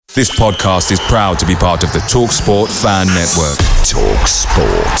This podcast is proud to be part of the TalkSport Fan Network.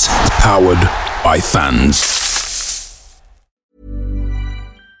 TalkSport. Powered by fans.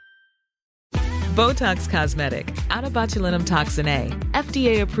 Botox Cosmetic, out of botulinum toxin A,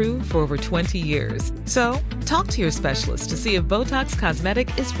 FDA approved for over 20 years. So, talk to your specialist to see if Botox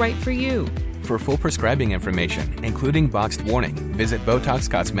Cosmetic is right for you. For full prescribing information, including boxed warning, visit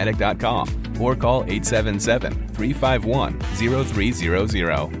BotoxCosmetic.com or call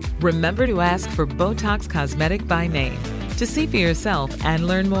 877-351-0300. Remember to ask for Botox Cosmetic by name. To see for yourself and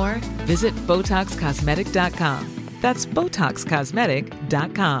learn more, visit BotoxCosmetic.com. That's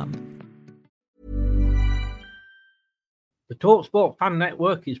BotoxCosmetic.com. The TalkSport Fan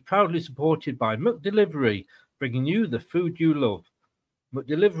Network is proudly supported by McDelivery, bringing you the food you love.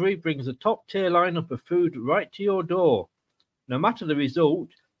 McDelivery brings a top-tier lineup of food right to your door. No matter the result,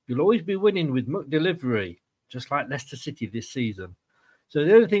 you'll always be winning with McDelivery, just like Leicester City this season. So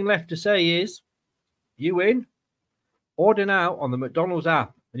the only thing left to say is, you win? Order now on the McDonald's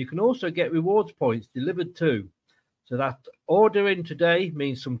app, and you can also get rewards points delivered too. So that ordering today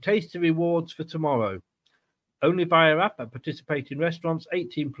means some tasty rewards for tomorrow. Only via app at participating restaurants,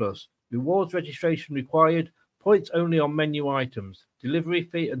 18+. Rewards registration required. Points only on menu items. Delivery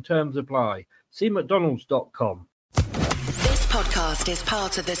fee and terms apply. See mcdonalds.com. This podcast is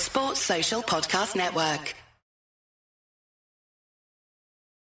part of the Sports Social Podcast Network.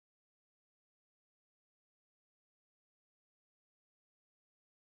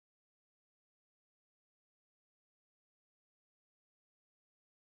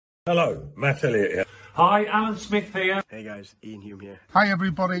 Hello, Matt Elliott here. Hi, Alan Smith here. Hey guys, Ian Hume here. Hi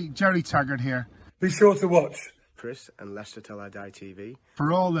everybody, Jerry Taggart here. Be sure to watch Chris and Leicester Till I Die TV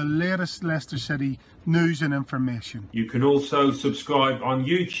for all the latest Leicester City news and information. You can also subscribe on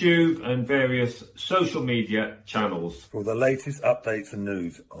YouTube and various social media channels. for the latest updates and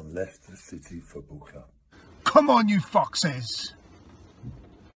news on Leicester City Football Club. Come on, you foxes!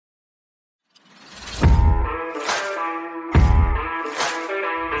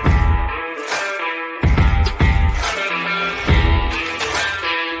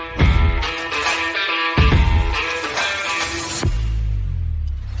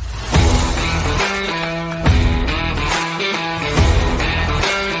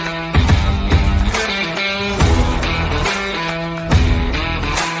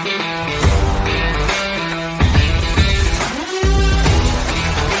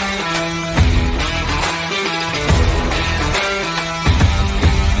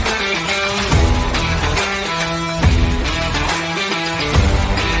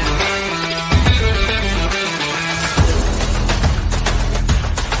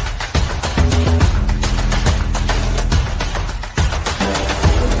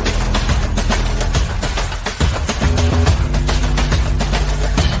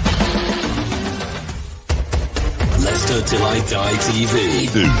 Leicester Till I Die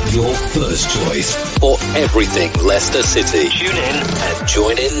TV. Your first choice for everything Leicester City. Tune in and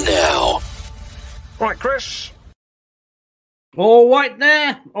join in now. Right, Chris. All right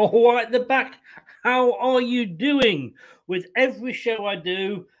there, all right at the back. How are you doing? With every show I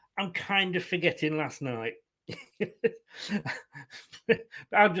do, I'm kind of forgetting last night.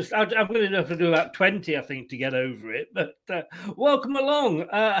 I'm going to have to do about 20, I think, to get over it. But welcome along.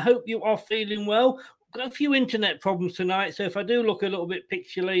 I hope you are feeling well. Got a few internet problems tonight, so if I do look a little bit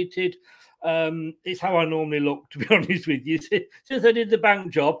pixelated, it's how I normally look, to be honest with you. Since I did the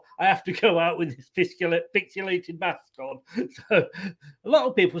bank job, I have to go out with this pixelated mask on. So a lot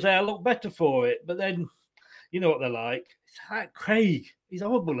of people say I look better for it, but then you know what they're like. It's like Craig. He's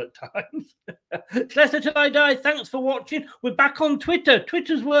horrible at times. Leicester Till I Die. Thanks for watching. We're back on Twitter.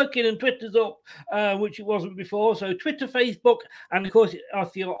 Twitter's working and Twitter's up, which it wasn't before. So Twitter, Facebook, and of course,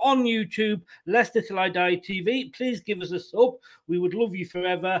 if you're on YouTube, Leicester Till I Die TV, please give us a sub. We would love you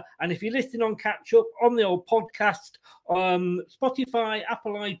forever. And if you're listening on Catch Up, on the old podcast, Spotify,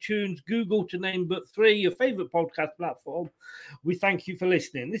 Apple iTunes, Google, to name but three, your favourite podcast platform, we thank you for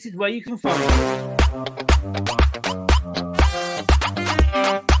listening. This is where you can find us.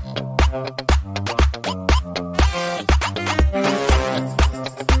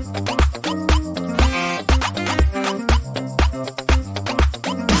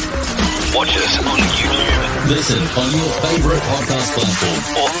 Watch us on YouTube. Listen on your favourite podcast platform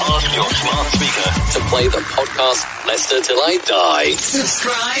or ask your smart speaker to play the podcast Leicester Till I Die.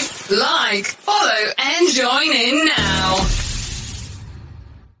 Subscribe, like, follow, and join in now.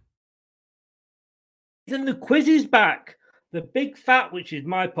 Then the quiz is back. The big fat, which is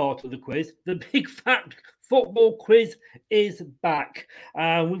my part of the quiz, the big fat football quiz is back.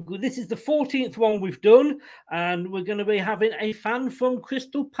 This is the 14th one we've done, and we're going to be having a fan from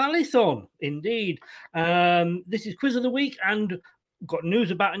Crystal Palace on. Indeed. This is Quiz of the Week, and got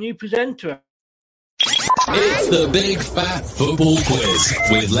news about a new presenter. It's the Big Fat Football Quiz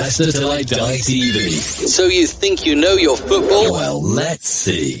with Leicester Till I Die TV. So you think you know your football? Well, let's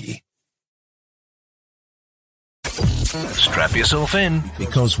see. Strap yourself in,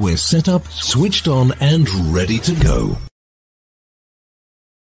 because we're set up, switched on, and ready to go.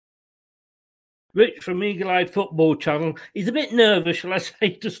 Rich from Eagle Eyed Football Channel. He's a bit nervous, shall I say,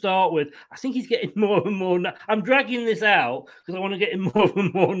 to start with. I think he's getting more and more... I'm dragging this out because I want to get him more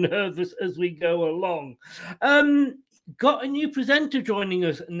and more nervous as we go along. Got a new presenter joining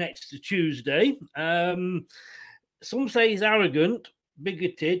us next Tuesday. Some say he's arrogant,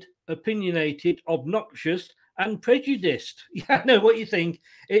 bigoted, opinionated, obnoxious, and prejudiced. Yeah, I know what you think.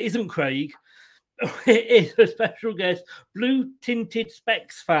 It isn't Craig. It is a special guest, blue tinted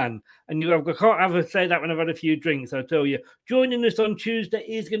Specs fan. And I can't ever say that when I've had a few drinks, I tell you. Joining us on Tuesday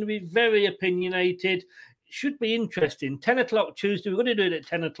is going to be very opinionated. Should be interesting. 10 o'clock Tuesday. We're going to do it at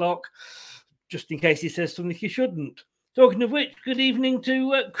 10 o'clock, just in case he says something he shouldn't. Talking of which, good evening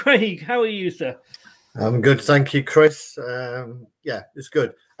to Craig. How are you, sir? I'm good, thank you, Chris. Yeah, it's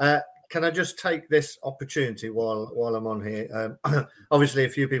good. Can I just take this opportunity while I'm on here? Obviously, a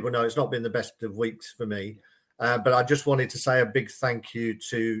few people know it's not been the best of weeks for me, but I just wanted to say a big thank you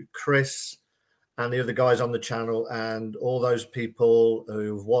to Chris and the other guys on the channel and all those people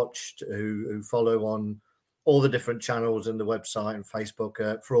who've watched, who follow on all the different channels and the website and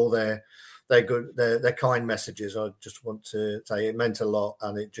Facebook for all their kind messages. I just want to say it meant a lot,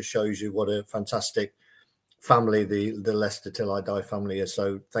 and it just shows you what a fantastic family the Leicester Till I Die family is.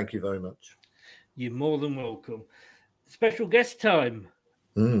 So thank you very much. You're more than welcome. Special guest time.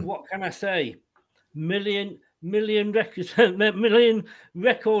 What can I say? Million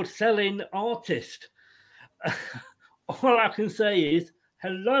record selling artist. All I can say is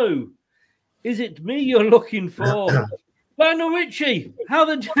hello. Is it me you're looking for? Lionel Richie, how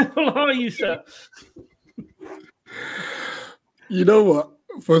the devil are you, sir? You know what?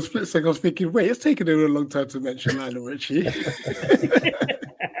 For a split second, I was thinking, wait, it's taken a long time to mention Lionel Richie.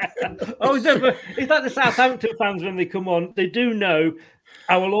 Oh, it's like the Southampton fans when they come on. They do know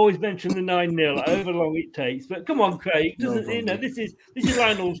I will always mention the 9-0, however long it takes. But come on, Craig. This is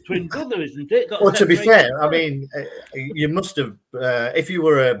Lionel's twin brother, isn't it? Well, to be fair, I mean, you must have, if you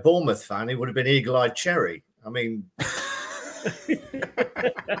were a Bournemouth fan, it would have been Eagle-Eyed Cherry. I mean...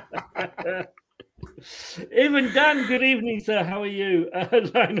 Even Dan, good evening, sir. How are you?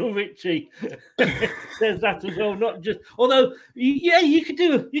 Lionel Richie says that as well. Not just, although, yeah, you could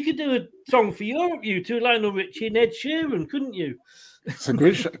do a song for Europe, you two, Lionel Richie and Ed Sheeran, couldn't you? It's a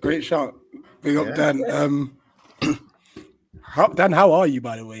great shout. Big up, Dan. Dan, how are you,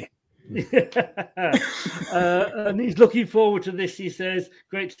 by the way? And he's looking forward to this. He says,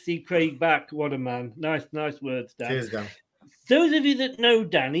 "Great to see Craig back. What a man! Nice words, Dan." Cheers, Dan. Those of you that know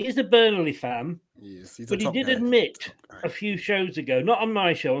Dan, he is a Burnley fan. Yes, but he did admit a few shows ago, not on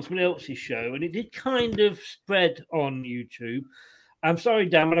my show, on somebody else's show, and it did kind of spread on YouTube. I'm sorry,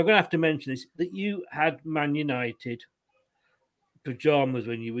 Dan, but I'm going to have to mention this, that you had Man United pajamas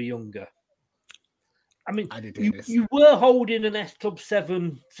when you were younger. I mean, you were holding an S Club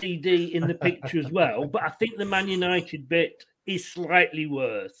 7 CD in the picture as well, but I think the Man United bit is slightly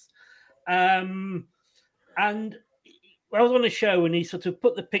worse. And I was on a show and he sort of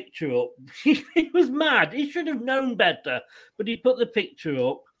put the picture up. He was mad. He should have known better, but he put the picture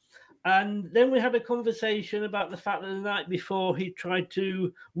up. And then we had a conversation about the fact that the night before he tried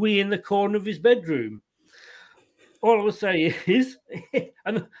to wee in the corner of his bedroom. All I would say is,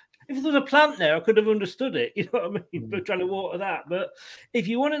 and if there was a plant there, I could have understood it. You know what I mean? But trying to water that. But if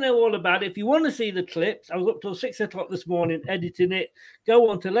you want to know all about it, if you want to see the clips, I was up till 6 o'clock this morning editing it. Go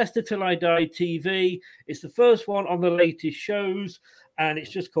on to Leicester Till I Die TV. It's the first one on the latest shows, and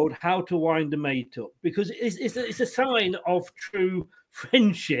it's just called How to Wind a Mate Up, because it's a sign of true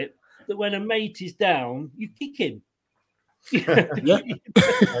friendship that when a mate is down, you kick him. Yeah,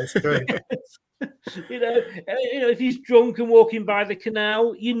 that's true. You know, if he's drunk and walking by the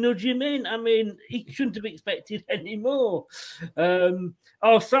canal, you nudge him in. I mean, he shouldn't have expected any more.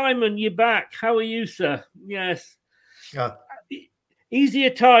 Simon, you're back. How are you, sir? Yes.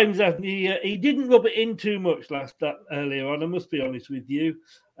 Easier times. He didn't rub it in too much earlier on, I must be honest with you.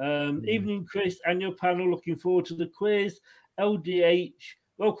 Evening, Chris, and your panel. Looking forward to the quiz. LDH,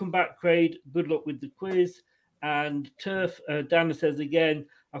 welcome back, Craig. Good luck with the quiz. And Turf, Dana says again,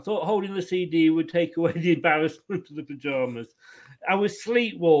 I thought holding the CD would take away the embarrassment of the pajamas. I was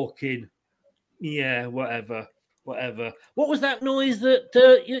sleepwalking. Yeah, whatever. What was that noise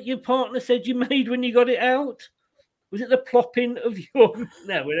that your partner said you made when you got it out? Was it the plopping of your...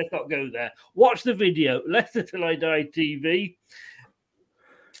 No, let's not go there. Watch the video, Leicester Till I Die TV.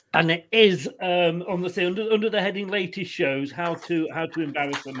 And it is on the thing under the heading latest shows how to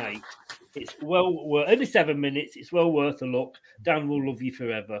embarrass a mate. It's only 7 minutes. It's well worth a look. Dan will love you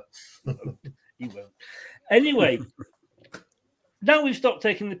forever. He won't. Anyway, now we've stopped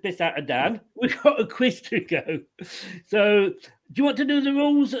taking the piss out of Dan. We've got a quiz to go. So, do you want to do the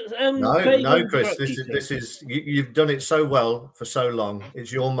rules? No, Chris. This is you've done it so well for so long.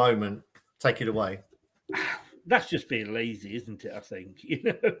 It's your moment. Take it away. That's just being lazy, isn't it? I think.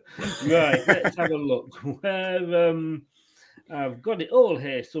 Right. Let's have a look. Where I've got it all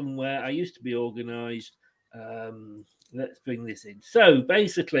here somewhere. I used to be organised. Let's bring this in. So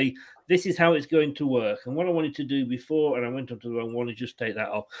basically, this is how it's going to work. And what I wanted to do before, and I went onto the wrong one, is just take that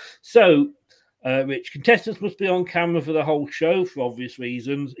off. So, Rich, contestants must be on camera for the whole show for obvious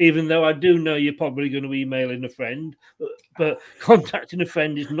reasons, even though I do know you're probably going to email in a friend, but contacting a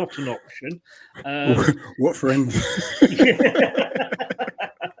friend is not an option. What friend?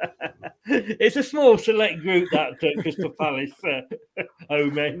 It's a small select group, that Crystal Palace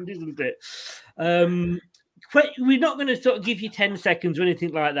home end, isn't it? We're not going to sort of give you 10 seconds or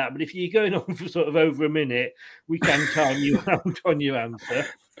anything like that, but if you're going on for sort of over a minute, we can time you out on your answer.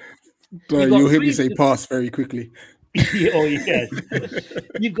 So you'll hear me say pass very quickly. Oh, yes.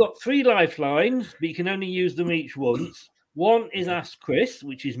 You've got 3 lifelines, but you can only use them each once. One is Ask Chris,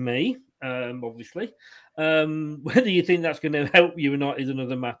 which is me, obviously. Whether you think that's going to help you or not is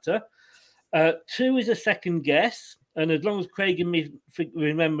another matter. 2 is a second guess. And as long as Craig and me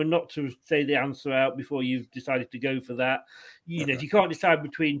remember not to say the answer out before you've decided to go for that, if you can't decide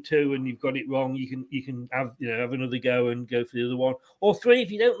between 2 and you've got it wrong, you can have another go and go for the other one. Or 3,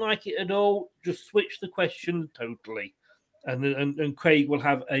 if you don't like it at all, just switch the question totally, and Craig will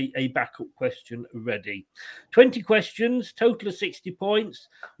have a backup question ready. 20 questions, total of 60 points.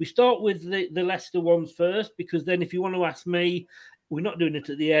 We start with the Leicester ones first, because then if you want to ask me, we're not doing it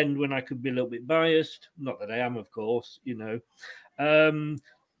at the end when I could be a little bit biased. Not that I am, of course, 5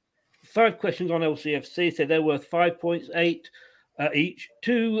 questions on LCFC, so they're worth 5 points, 8 each.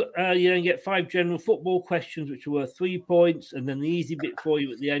 2, you then get 5 general football questions, which are worth 3 points. And then the easy bit for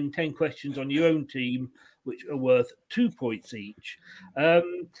you at the end, 10 questions on your own team, which are worth 2 points each.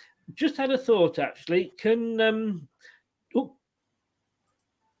 Just had a thought, actually.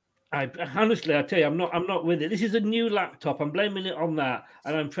 I tell you, I'm not with it. This is a new laptop. I'm blaming it on that,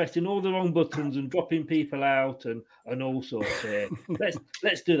 and I'm pressing all the wrong buttons and dropping people out and all sorts here.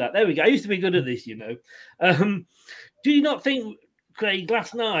 Let's do that. There we go. I used to be good at this, Do you not think, Craig,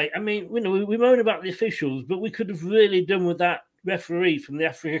 last night? I mean, we moan about the officials, but we could have really done with that referee from the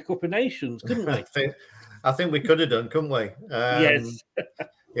Africa Cup of Nations, couldn't we? I think we could have done, couldn't we? Yes.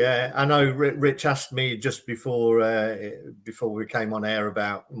 Yeah, I know Rich asked me just before we came on air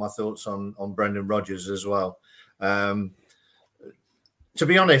about my thoughts on Brendan Rodgers as well. To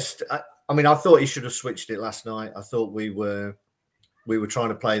be honest, I thought he should have switched it last night. I thought we were trying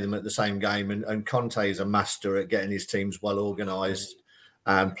to play them at the same game, and Conte is a master at getting his teams well organised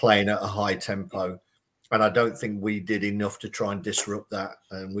and playing at a high tempo. And I don't think we did enough to try and disrupt that.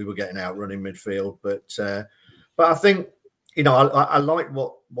 And we were getting outrun in midfield, but I think. I like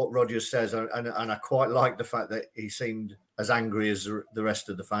what Rodgers says, and I quite like the fact that he seemed as angry as the rest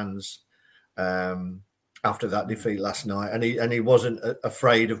of the fans after that defeat last night, and he wasn't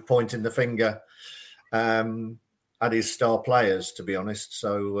afraid of pointing the finger at his star players, to be honest.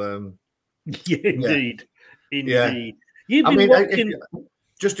 So, indeed. Yeah. You've been watching.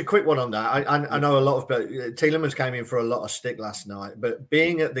 Just a quick one on that. I know a lot of Tielemans came in for a lot of stick last night, but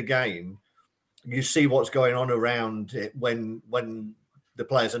being at the game, you see what's going on around it when the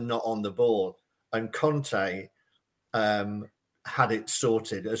players are not on the ball. And Conte had it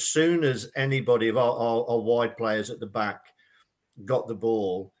sorted. As soon as anybody of our wide players at the back got the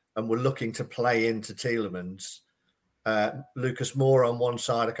ball and were looking to play into Tielemans, Lucas Moura on one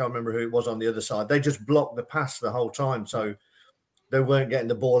side, I can't remember who it was on the other side, they just blocked the pass the whole time. So they weren't getting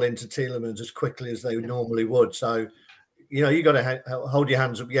the ball into Tielemans as quickly as they normally would. So, you got to hold your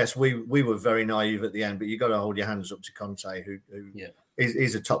hands up. Yes, we were very naive at the end, but you got to hold your hands up to Conte, who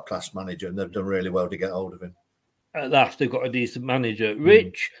he's a top class manager, and they've done really well to get hold of him. At last, they've got a decent manager.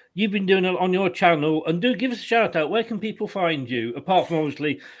 Rich, you've been doing it on your channel, and do give us a shout out. Where can people find you, apart from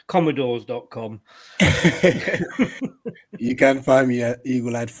obviously Commodores.com? You can find me at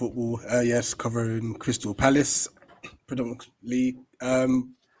Eagle Eyed Football. Yes, covering Crystal Palace predominantly.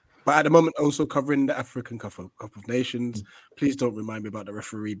 But at the moment, also covering the African Cup of Nations. Please don't remind me about the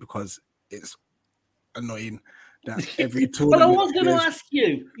referee, because it's annoying that every Well, tournament. I was going to ask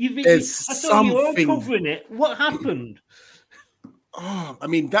you. I saw you all covering it. What happened? Oh, I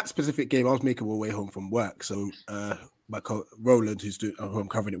mean, that specific game, I was making my way home from work. So my Roland, who I'm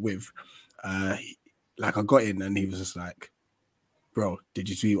covering it with, I got in and he was just like, bro, did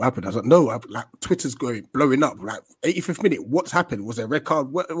you see what happened? I was like, no, Twitter's blowing up. Like, 85th minute, what's happened? Was there a red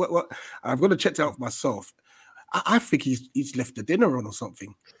card? What? I've got to check it out for myself. I think he's left the dinner on or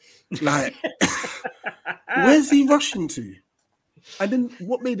something. Like, where's he rushing to? And then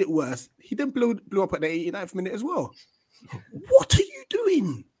what made it worse, he then blew up at the 89th minute as well. What are you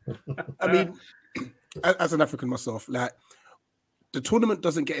doing? I mean, as an African myself, like, the tournament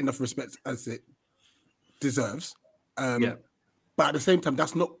doesn't get enough respect as it deserves. But at the same time,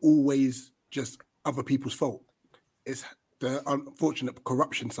 that's not always just other people's fault. It's the unfortunate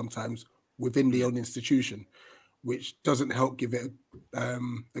corruption sometimes within the own institution, which doesn't help give it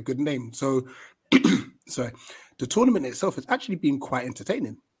a good name. So, sorry, the tournament itself has actually been quite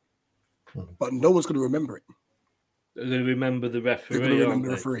entertaining, but no one's going to remember it. They're going to remember the referee. They're going to remember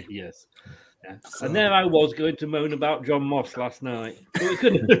the referee. Yes. Yeah. So, and there I was going to moan about John Moss last night. We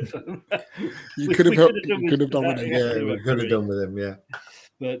could have done with him. We could have done with him. Yeah.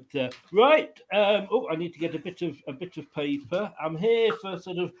 But right. I need to get a bit of paper. I'm here for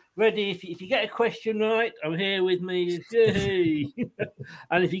sort of ready. If you get a question right, I'm here with me. Yay.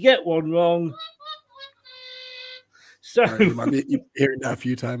 And if you get one wrong. So you might be hearing that a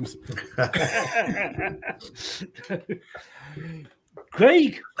few times.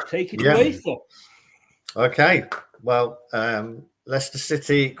 Craig, take it away, sir. Okay. Well, Leicester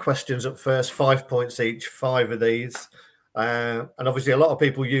City questions up first, 5 points each, 5 of these. And obviously a lot of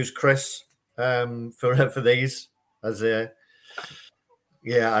people use Chris for these as a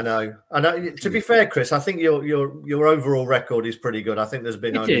I know. To be fair, Chris, I think your overall record is pretty good. I think there's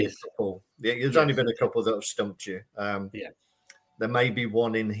been only a couple. There's only been a couple that have stumped you. There may be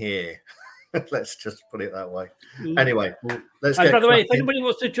one in here. Let's just put it that way. Anyway, let's get. By the way, if anybody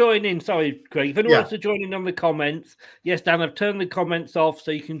wants to join in, sorry, Craig, if anyone wants to join in on the comments, yes, Dan, I've turned the comments off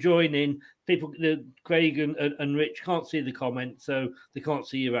so you can join in. People, Craig and Rich can't see the comments, so they can't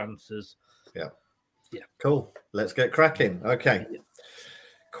see your answers. Yeah. Cool. Let's get cracking. Okay. Yeah.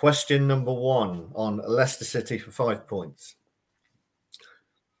 Question number 1 on Leicester City for 5 points.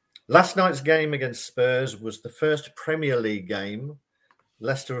 Last night's game against Spurs was the first Premier League game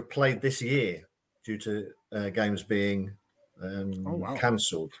Leicester have played this year due to games being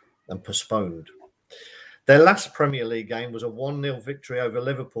cancelled and postponed. Their last Premier League game was a 1-0 victory over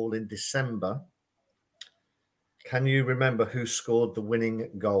Liverpool in December. Can you remember who scored the winning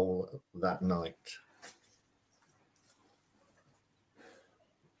goal that night?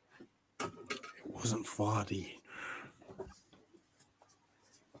 It wasn't Vardy.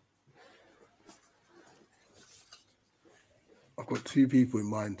 I've got 2 people in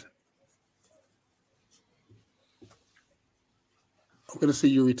mind. I'm going to say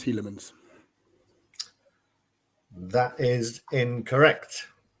Yuri Tielemans. That is incorrect.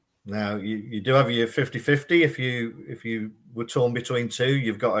 Now, you do have your 50-50. If you were torn between 2,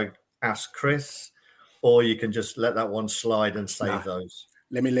 you've got to ask Chris, or you can just let that one slide and save those.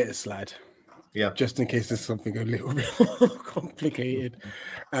 Let me let it slide. Yeah. Just in case there's something a little bit more complicated.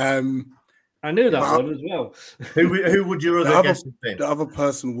 I knew that one as well. Who would your other guess have been? The other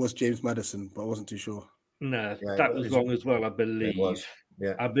person was James Maddison, but I wasn't too sure. No, that was wrong as well, I believe. It was,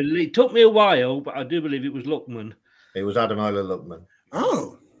 yeah. I believe it took me a while, but I do believe it was Lookman. It was Ademola Lookman.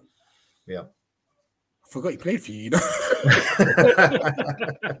 Oh. Yeah. I forgot he played for you, you know.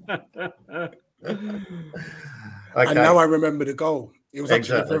 Okay. And now I remember the goal. It was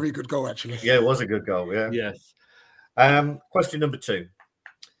actually a very good goal, actually. Yeah, it was a good goal, yeah. Yes. Question number 2.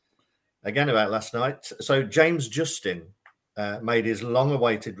 Again about last night. So James Justin made his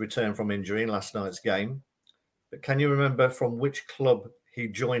long-awaited return from injury in last night's game. But can you remember from which club he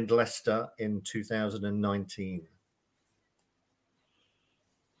joined Leicester in 2019?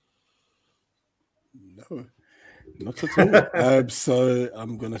 No, not at all. So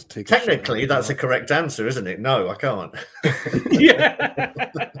I'm going to take. Technically, that's a correct answer, isn't it? No, I can't. Yeah,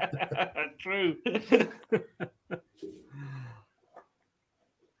 true.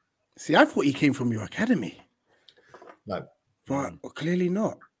 See, I thought he came from your academy. No, but clearly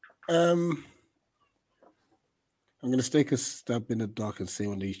not. I'm going to take a stab in the dark and say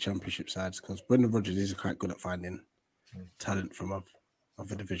one of these championship sides because Brendan Rodgers is quite good at finding talent from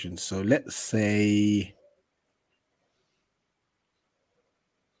other divisions. So let's say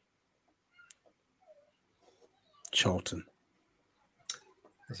Charlton.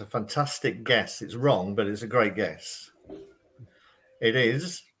 That's a fantastic guess. It's wrong, but it's a great guess. It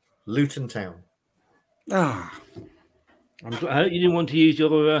is Luton Town. Ah, I hope you didn't want to use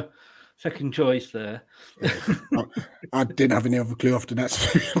your second choice there. I didn't have any other clue after that.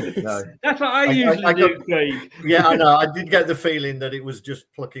 No. That's what I usually do, Craig. Yeah, I know. I did get the feeling that it was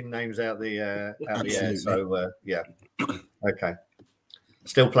just plucking names out the air. So yeah, okay.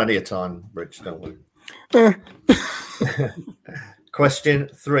 Still plenty of time, Rich. Don't worry. Question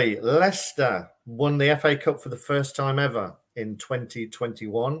 3: Leicester won the FA Cup for the first time ever in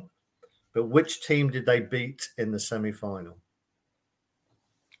 2021, but which team did they beat in the semi-final?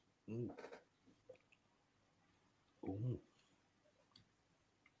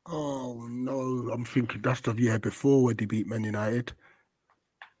 Oh no, I'm thinking that's the year before where they beat Man United.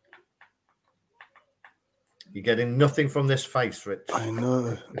 You're getting nothing from this face, Rich. I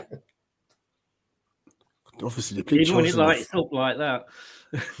know. Obviously, they played Even when Chelsea. it lights up like that.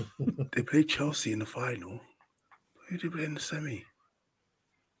 They played Chelsea in the final. Who did they play in the semi?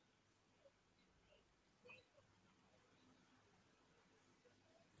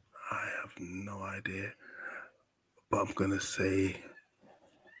 I have no idea. But I'm going to say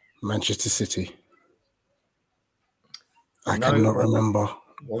Manchester City. I cannot remember.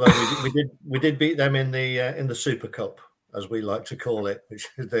 Although we did beat them in the Super Cup, as we like to call it, which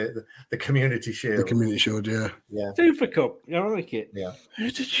is the Community Shield. The Community Shield, yeah. Super Cup, I like it. Yeah.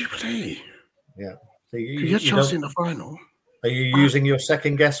 Who did you play? Yeah. So you had Chelsea in the final. Are you using your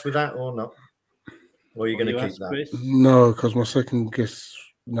second guess with that or not? Or are you going to keep that? Chris? No, because my second guess,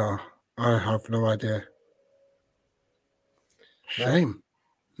 no, I have no idea. Shame.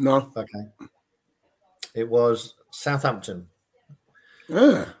 No. Okay. It was Southampton.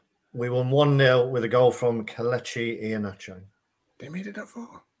 Yeah. We won 1-0 with a goal from Kelechi Iheanacho. They made it that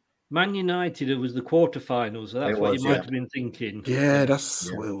far. Man United, it was the quarterfinals, so that's what you might have been thinking. Yeah, that's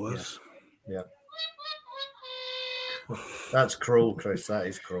what it was. Yeah. That's cruel, Chris. That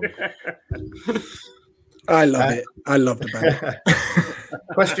is cruel. I love it. I love the band.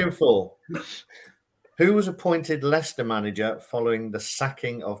 Question 4. Who was appointed Leicester manager following the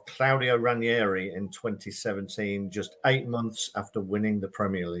sacking of Claudio Ranieri in 2017, just 8 months after winning the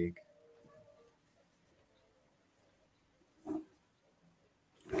Premier League?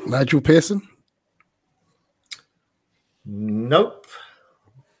 Nigel Pearson? Nope.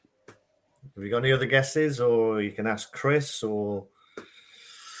 Have you got any other guesses, or you can ask Chris, or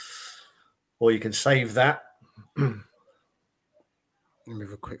you can save that? Let me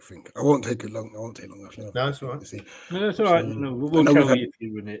have a quick think. I won't take it long. Actually. No, it's all right. No, that's all right. No, we'll tell you if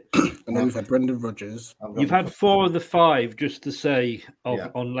you win it. And then we've had Brendan Rodgers. You've had 4 of the 5, just to say,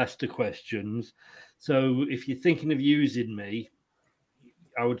 on Leicester questions. So if you're thinking of using me,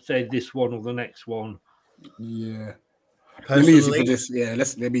 I would say this one or the next one. Yeah. Let me use it for this. Yeah,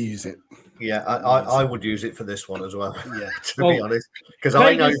 let me use it. Yeah, I would use it for this one as well. Yeah, to be honest, because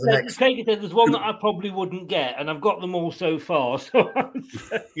I know the next. Craig said there's one that I probably wouldn't get, and I've got them all so far. So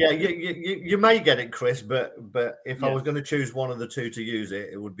yeah, you may get it, Chris, but if I was going to choose one of the 2 to use it,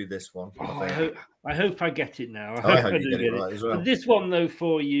 it would be this one. I hope I get it now. I hope you get it right as well. And this one though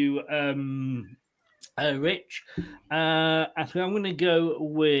for you, Rich, I think I'm going to go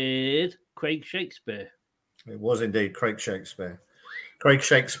with Craig Shakespeare. It was indeed Craig Shakespeare. Craig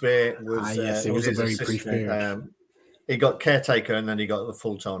Shakespeare was. Yes, it was a very brief period. He got caretaker and then he got the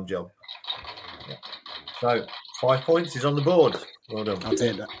full-time job. Yeah. So 5 points. He's on the board. Well done.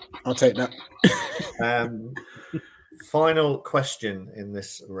 I'll take that. Final question in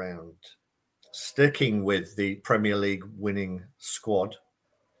this round. Sticking with the Premier League winning squad,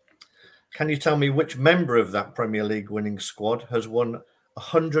 can you tell me which member of that Premier League winning squad has won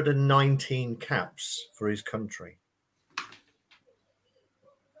 119 caps for his country?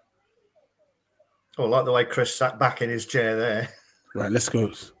 Oh, I like the way Chris sat back in his chair there. Right, let's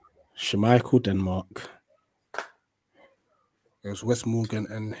go. Schmeichel, Denmark. It was Wes Morgan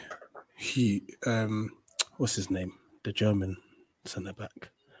and he, what's his name? The German centre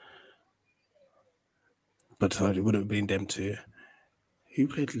back. But it would have been them 2. Who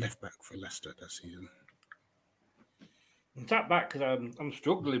played left back for Leicester that season? I'm sat back because I'm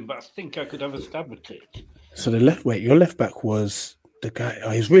struggling, but I think I could have a stab at it. So your left back was the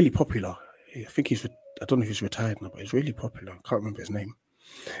guy. He's really popular. I think I don't know if he's retired now, but he's really popular. I can't remember his name.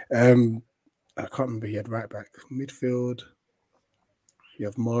 I can't remember. He had right back, midfield. You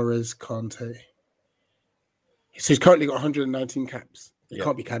have Mahrez, Kante. So he's currently got 119 caps. It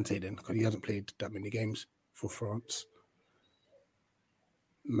can't be Kante then, because he hasn't played that many games for France.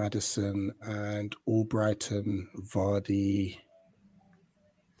 Maddison and Albrighton, Vardy.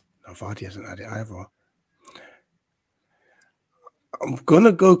 No, Vardy hasn't had it either. I'm going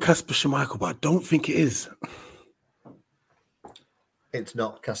to go Kasper Schmeichel, but I don't think it is. It's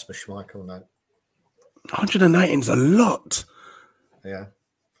not Kasper Schmeichel, no. 119 is a lot. Yeah.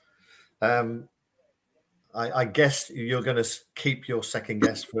 I guess you're going to keep your second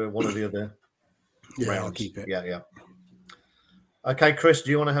guess for one of the other rounds. I'll keep it. Yeah. Okay, Chris,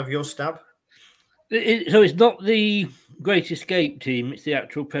 do you want to have your stab? So it's not the Great Escape team; it's the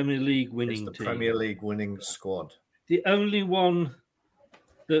actual Premier League winning team. Premier League winning squad. The only one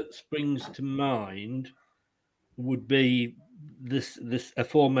that springs to mind would be this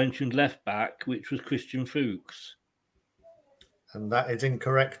aforementioned left back, which was Christian Fuchs. And that is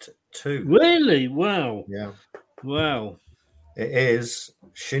incorrect too. Really? Wow. Yeah. Wow. It is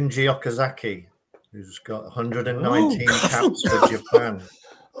Shinji Okazaki, who's got 119 caps for Japan.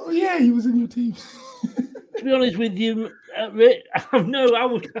 Oh yeah, he was in your team. To be honest with you, I'd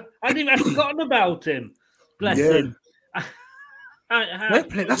forgotten about him. Bless him.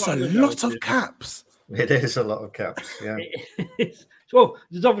 That's a lot of caps. It is a lot of caps. Yeah. Well,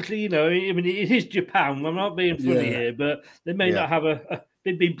 there's obviously, it is Japan. I'm not being funny here, but they may not have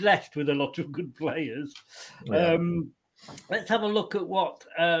they've been blessed with a lot of good players. Yeah. Let's have a look at what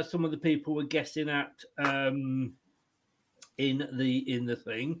some of the people were guessing at in the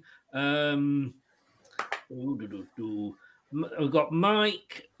thing. We've got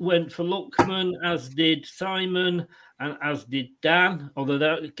Mike went for Lookman, as did Simon, and as did Dan.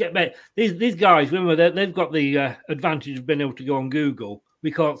 Although these guys, remember, they've got the advantage of being able to go on Google.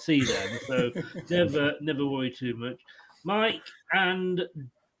 We can't see them, so never worry too much. Mike and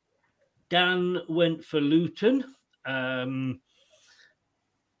Dan went for Luton.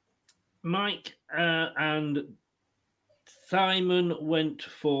 Mike and Simon went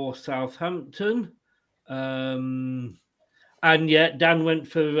for Southampton. And yet Dan went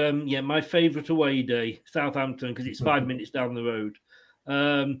for my favourite away day, Southampton, because it's 5 minutes down the road.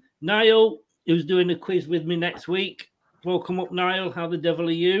 Niall, who's doing a quiz with me next week. Welcome up, Niall. How the devil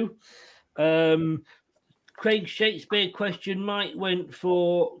are you? Craig Shakespeare question. Mike went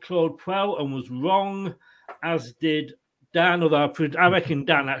for Claude Puel and was wrong, as did Dan, although I reckon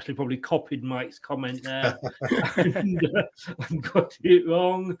Dan actually probably copied Mike's comment there and got it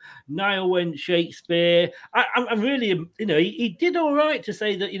wrong. Niall went Shakespeare. I'm really, he did all right to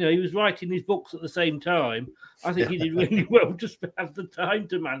say that, he was writing his books at the same time. I think he did really well just to have the time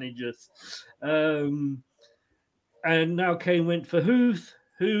to manage us. And now Kane went for Huth,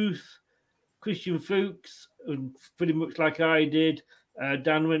 Christian Fuchs, pretty much like I did.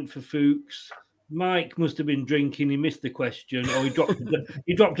 Dan went for Fuchs. Mike must have been drinking. He missed the question, or he dropped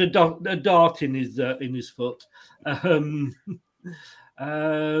a dart in his foot. And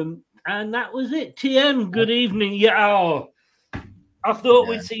that was it. TM, good evening. Yeah, I thought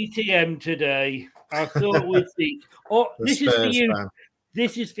we'd see TM today. I thought we'd see. Oh, this is for you. Fan.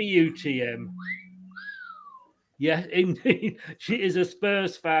 This is for you, TM. Yes, indeed. She is a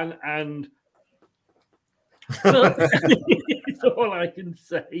Spurs fan, and it's all I can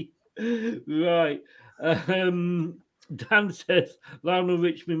say. Right. Dan says Lionel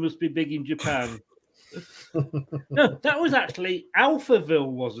Richmond must be big in Japan. No, that was actually Alphaville,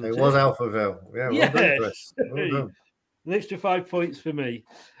 wasn't it? It was Alphaville. Yeah, well done, Chris. Well done. An extra 5 points for me.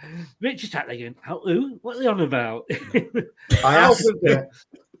 Richard sat there going, who? What are they on about? I asked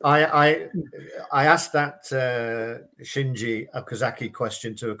that Shinji Okazaki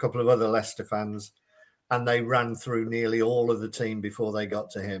question to a couple of other Leicester fans, and they ran through nearly all of the team before they got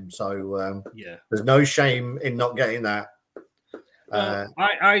to him. So there's no shame in not getting that.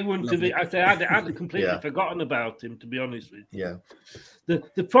 I wouldn't have. I'd completely forgotten about him, to be honest with you. Yeah.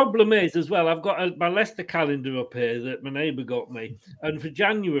 The problem is as well. I've got my Leicester calendar up here that my neighbour got me, and for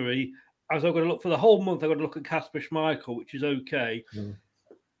January, as I've got to look for the whole month, I've got to look at Kasper Schmeichel, which is okay,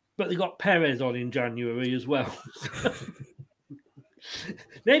 but they got Perez on in January as well.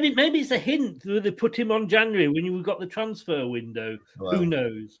 Maybe it's a hint that they put him on January when you've got the transfer window. Well, who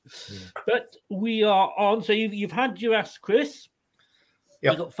knows? Yeah. But we are on. So you've had your ask, Chris.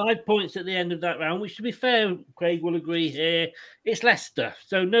 Yep. You've got 5 points at the end of that round, which, to be fair, Craig will agree here, it's Leicester.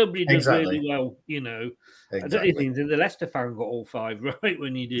 So nobody does really well, Exactly. I don't even think the Leicester fan got all 5 right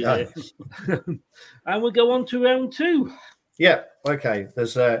when you did it. And we'll go on to round 2. Yeah, okay.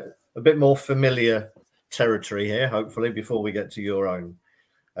 There's a bit more familiar territory here, hopefully, before we get to your own.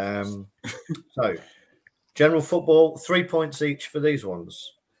 So, general football, 3 points each for these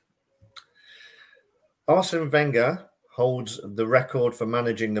ones. Arsene Wenger holds the record for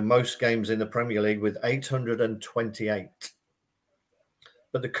managing the most games in the Premier League with 828.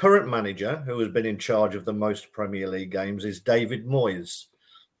 But the current manager, who has been in charge of the most Premier League games, is David Moyes,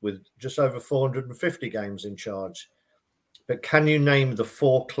 with just over 450 games in charge. But can you name the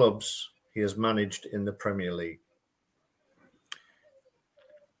 4 clubs he has managed in the Premier League?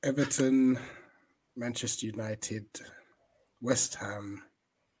 Everton, Manchester United, West Ham.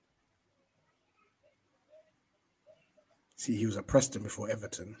 See, he was at Preston before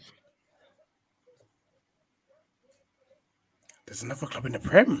Everton. There's another club in the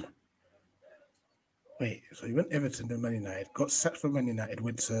Prem. Wait, so he went Everton to Man United, got sacked from Man United,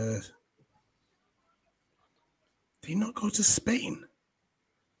 went to... Did he not go to Spain?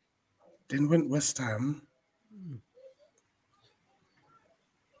 Then went West Ham.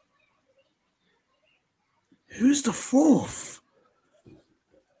 Who's the fourth?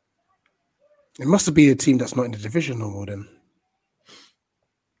 It must have been a team that's not in the division no more then.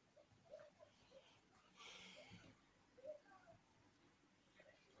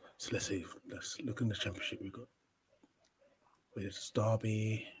 So let's see. Let's look in the championship we've got. It's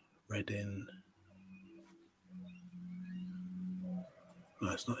Derby, Reading.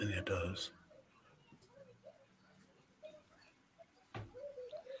 No, it's not any of those.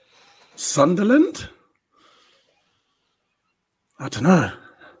 Sunderland? I don't know.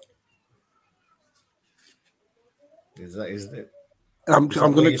 Is it? I'm just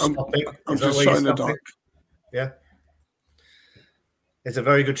shot in the dark. Yeah. It's a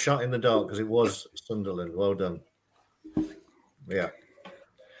very good shot in the dark because it was Sunderland. Well done. Yeah.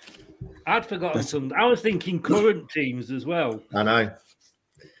 I'd forgotten some. I was thinking current teams as well. I know.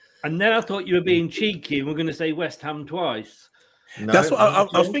 And then I thought you were being cheeky and we're going to say West Ham twice. No, that's what I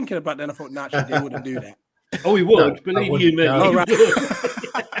was thinking about. Then I thought, naturally, they wouldn't do that. Oh, he would. No, believe you me. No. Right.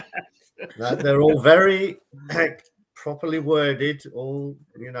 They're all very properly worded. All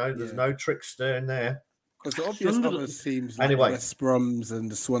there's no trickster in there. Because the obvious other teams like West Broms and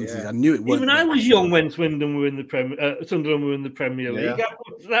the Swanseas, I knew it. Even I was young when Swindon were in the Sunderland were in the Premier League. Yeah.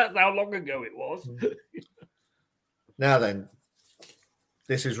 That's how long ago it was. Now then,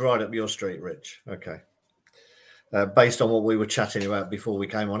 this is right up your street, Rich. Okay. Based on what we were chatting about before we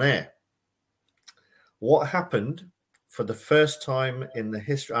came on air. What happened for the first time in the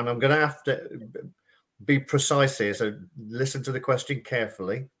history, and I'm going to have to be precise here, so listen to the question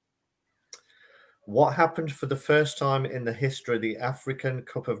carefully. What happened for the first time in the history of the African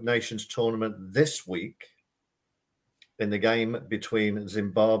Cup of Nations tournament this week in the game between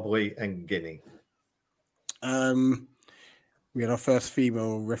Zimbabwe and Guinea? We had our first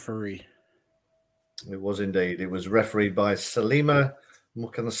female referee. It was indeed. It was refereed by Salima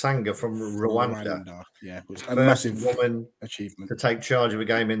Mukansanga from Rwanda. Yeah, which a massive woman achievement to take charge of a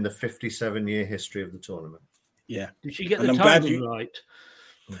game in the 57-year history of the tournament. Yeah. Did she get the timing right?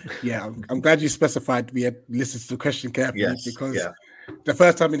 Yeah, I'm glad you specified we had listened to the question carefully because the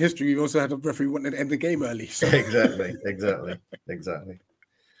first time in history we also had a referee wanting to end the game early. So. Exactly.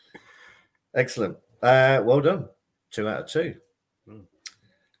 Excellent. Well done. 2 out of 2.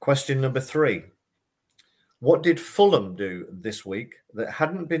 Question number 3. What did Fulham do this week that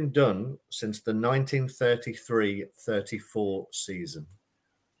hadn't been done since the 1933-34 season?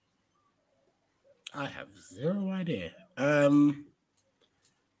 I have zero idea.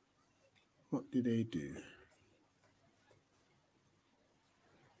 What did they do?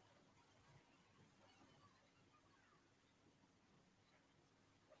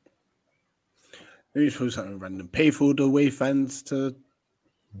 Maybe it's probably something random. Pay for the away fans to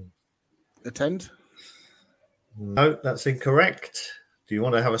attend? No, that's incorrect. Do you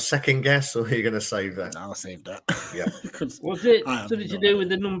want to have a second guess or are you going to save that? I'll save that. Yeah. Was it something to do with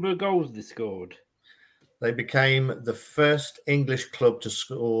the number of goals they scored? They became the first English club to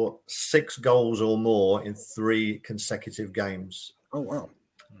score 6 goals or more in 3 consecutive games. Oh, wow.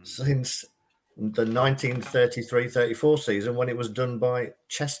 Since the 1933-34 season when it was done by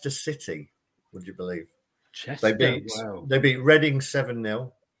Chester City, would you believe? Chester, they beat Reading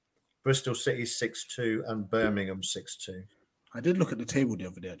 7-0, Bristol City 6-2 and Birmingham 6-2. I did look at the table the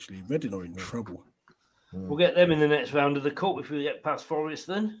other day, actually. Reading are in trouble. We'll get them in the next round of the cup if we get past Forest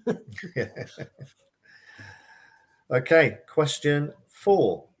then. Yeah. Okay, question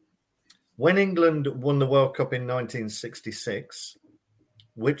 4. When England won the World Cup in 1966,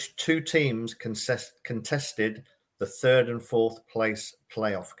 which 2 teams contested the 3rd and 4th place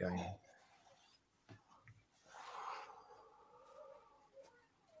playoff game?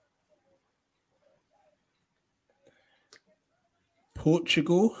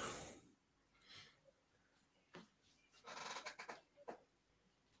 Portugal.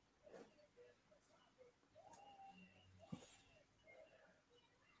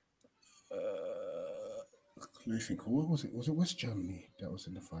 Let me think. What was it? Was it West Germany that was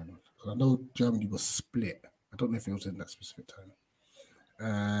in the final? Because I know Germany was split. I don't know if it was in that specific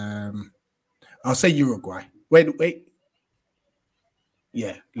time. I'll say Uruguay. Wait.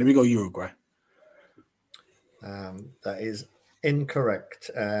 Yeah, let me go Uruguay. That is incorrect.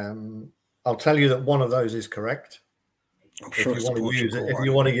 I'll tell you that one of those is correct. I'm sure If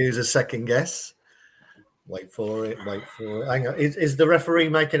you want to use a second guess, wait for it. Hang on. Is the referee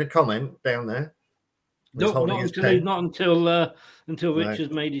making a comment down there? Not until Rich has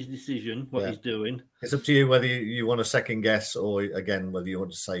made his decision what he's doing. It's up to you whether you want a second guess or again whether you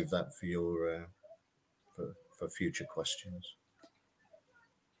want to save that for your for future questions.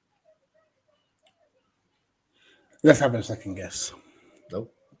 Let's have a second guess.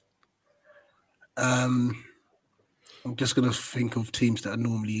 Nope. I'm just going to think of teams that are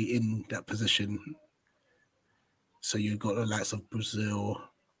normally in that position. So you've got the likes of Brazil,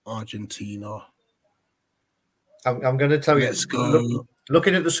 Argentina. I'm going to tell you. Let's go.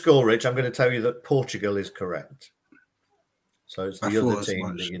 Looking at the score, Rich, I'm going to tell you that Portugal is correct. So it's the other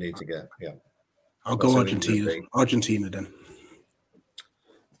team that you need to get. Yeah. I'll go Argentina. Argentina then.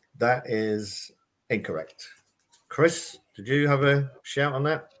 That is incorrect. Chris, did you have a shout on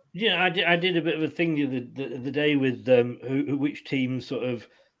that? Yeah, I did a bit of a thing the day with which teams sort of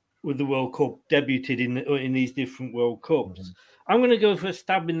with the World Cup debuted in these different World Cups. Mm-hmm. I'm going to go for a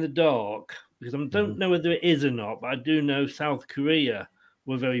stab in the dark because I don't know whether it is or not, but I do know South Korea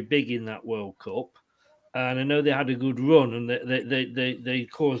were very big in that World Cup, and I know they had a good run and they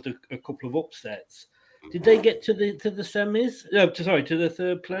caused a couple of upsets. Did they get to the semis? To the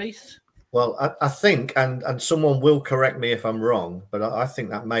third place. Well, I think, and someone will correct me if I'm wrong, but I think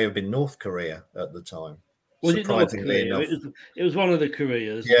that may have been North Korea at the time. Was it North Korea? It was one of the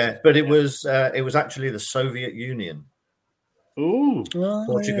Koreas. Yeah, but it was actually the Soviet Union. Ooh.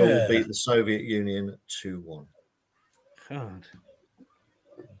 Portugal beat the Soviet Union 2-1. God.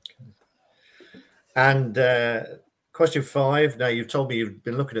 And question 5. Now, you've told me you've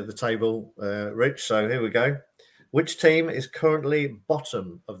been looking at the table, Rich, so here we go. Which team is currently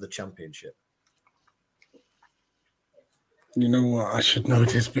bottom of the championship? You know what? I should know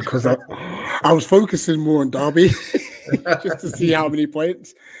this because I was focusing more on Derby just to see how many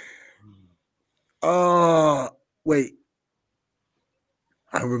points. Wait.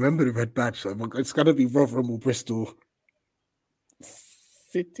 I remember the red badge. So it's got to be Rotherham or Bristol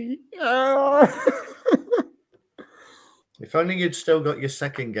City. If only you'd still got your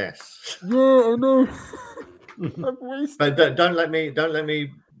second guess. No, no. But don't let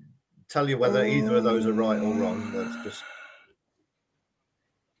me tell you whether either of those are right or wrong. That's just.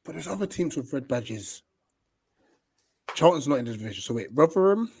 But there's other teams with red badges. Charlton's not in the division. So wait,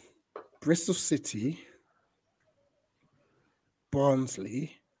 Rotherham, Bristol City,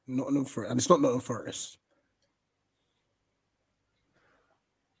 Barnsley, Nottingham Forest, and it's not Nottingham Forest.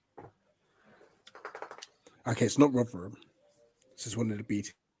 Okay, it's not Rotherham. This is one of the B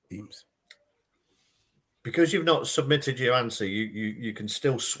teams. Because you've not submitted your answer, you can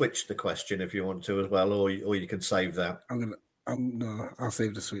still switch the question if you want to as well, or you can save that. I'll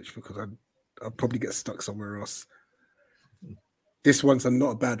save the switch because I'll probably get stuck somewhere else. This one's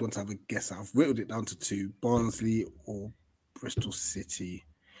not a bad one to have a guess at. I've whittled it down to 2: Barnsley or Bristol City.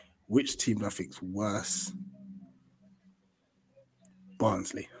 Which team do I think is worse?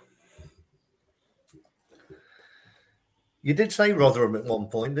 Barnsley. You did say Rotherham at one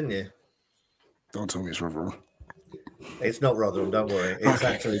point, didn't you? Don't tell me it's Rotherham. It's not Rotherham, don't worry. It's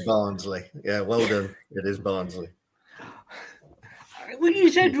actually Barnsley. Yeah, well done. It is Barnsley. When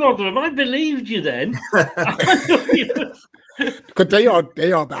you said Rotherham, I believed you then. Because they are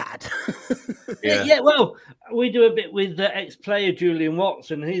bad. Yeah, well, we do a bit with the ex-player Julian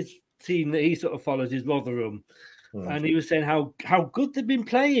Watson. His team that he sort of follows is Rotherham. And he was saying how good they've been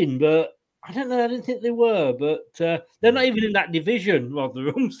playing, but I don't know. I didn't think they were, but they're not even in that division,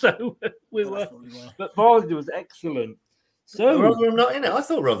 Rotherham. So we were, but Barnsley was excellent. So Rotherham not in it? I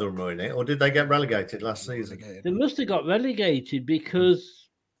thought Rotherham were in it, or did they get relegated last season? They must have got relegated because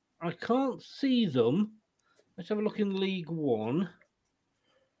I can't see them. Let's have a look in League One.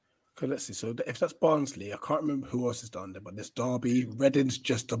 Okay, let's see. So if that's Barnsley, I can't remember who else is down there, but there's Derby. Reading's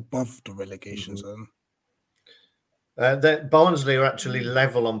just above the relegation zone. Barnsley are actually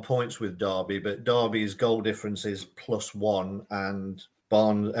level on points with Derby, but Derby's goal difference is +1 and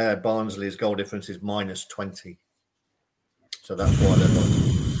Barnsley's goal difference is -20. So that's why they're not.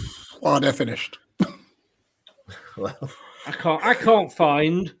 Oh, they're finished. Well, I can't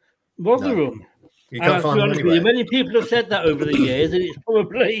find Rotherham. No, you can't find them anywhere. Many people have said that over the years, and it's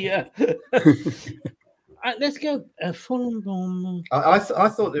probably. Let's go. Fulham. I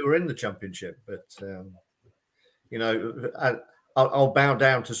thought they were in the Championship, but. I'll bow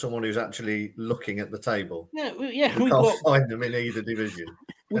down to someone who's actually looking at the table. Yeah, we can't find them in either division.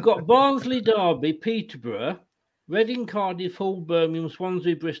 We've got Barnsley, Derby, Peterborough, Reading, Cardiff, Hull, Birmingham,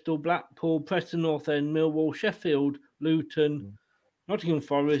 Swansea, Bristol, Blackpool, Preston North End, Millwall, Sheffield, Luton, Nottingham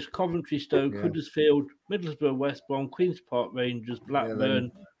Forest, Coventry, Stoke, Yeah. Huddersfield, Middlesbrough, West Brom, Queen's Park Rangers,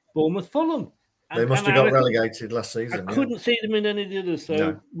 Blackburn, Bournemouth, Fulham. They must have got relegated last season. I couldn't see them in any of the others, so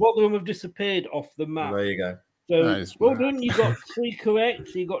No. Rotherham have disappeared off the map. There you go. So, Nice, well man. done. You got 3 correct.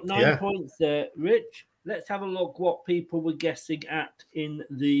 So you got 9 Yeah. points there, Rich. Let's have a look what people were guessing at in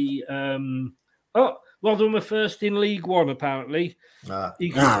the. Rotherham were first in League One, apparently.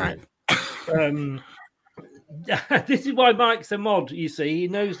 You can- this is why Mike's a mod, you see. He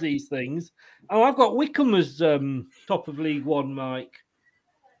knows these things. Oh, I've got Wickham as top of League One, Mike.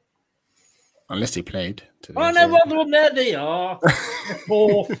 Unless he played today. Oh, no, Rotherham, there they are.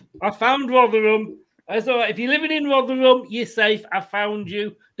 Fourth. I found Rotherham. That's all right. If you're living in Rotherham, you're safe. I found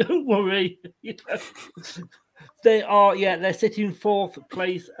you. Don't worry. They are, they're sitting 4th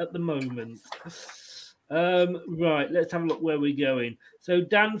place at the moment. Right, let's have a look where we're going. So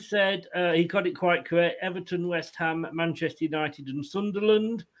Dan said he got it quite correct. Everton, West Ham, Manchester United and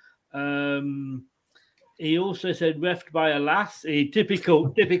Sunderland. He also said refed by a lass.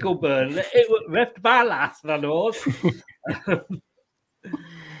 Typical Burnley. It was refed by a lass, that was.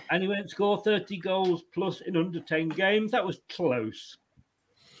 And he went score 30 goals plus in under 10 games. That was close.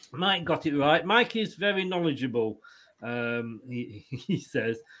 Mike got it right. Mike is very knowledgeable, he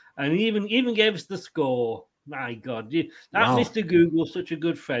says. And he even gave us the score. My God. Wow. Mr. Google's such a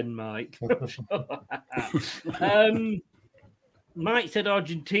good friend, Mike. Mike said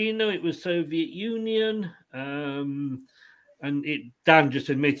Argentina. It was Soviet Union. And Dan just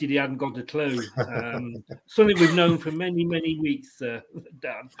admitted he hadn't got a clue. Something we've known for many, many weeks,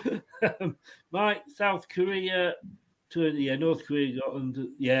 Dan. Mike, South Korea, North Korea got under.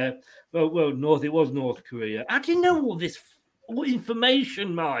 Yeah, well, it was North Korea. How do you know all this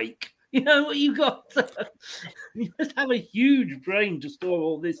information, Mike? You know what you got? You must have a huge brain to store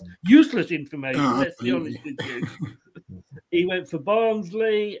all this useless information. Let's be honest with you. He went for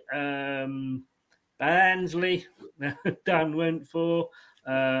Barnsley. Barnsley. Dan went for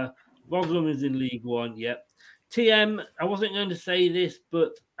Rotherham is in League One. Yep. TM, I wasn't going to say this,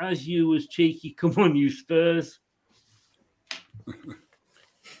 but as you was cheeky, come on, you Spurs.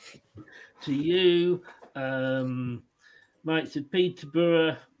 To you. Mike said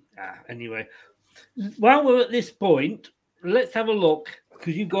Peterborough. Anyway, while we're at this point, let's have a look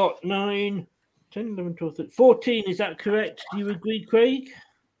because you got 9, 10, 11, 12, 13, 14. Is that correct? Do you agree, Craig?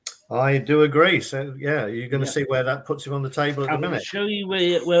 I do agree. So, you're going to see where that puts him on the table at the minute. I'm going to show you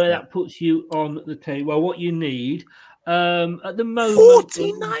where that puts you on the table. Well, what you need at the moment.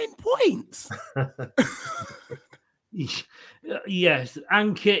 49 points. Yes,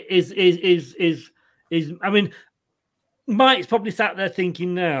 Ankit is. I mean, Mike's probably sat there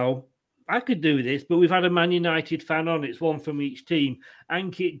thinking now, I could do this, but we've had a Man United fan on. It's one from each team.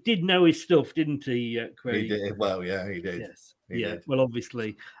 Ankit did know his stuff, didn't he, Craig? He did. Well, yeah, he did. Yes. He did. Well,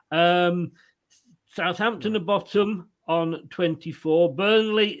 obviously. Southampton are bottom on 24.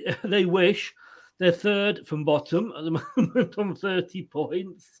 Burnley, they wish. They're third from bottom at the moment on 30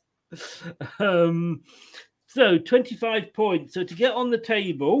 points. So 25 points. So to get on the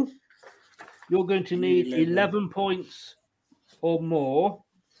table, you're going to need 11 points or more.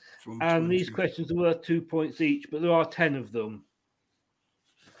 And these questions are worth 2 points each, but there are 10 of them.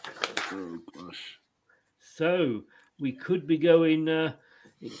 Oh, gosh. So we could be going,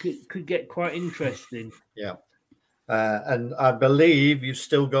 it could get quite interesting. Yeah. And I believe you've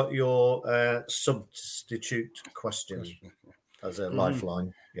still got your substitute question as a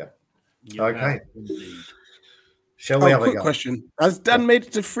lifeline. Yeah. Okay. Shall we have a go? Question. Has Dan made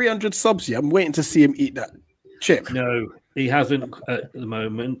it to 300 subs yet? I'm waiting to see him eat that chip. No, he hasn't at the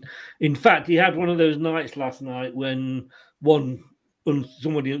moment. In fact, he had one of those nights last night when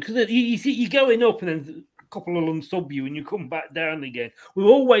somebody, because you see, you're going up and then a couple will unsub you and you come back down again. We're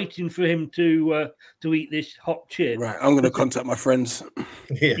all waiting for him to eat this hot chip. Right, I'm going to contact my friends.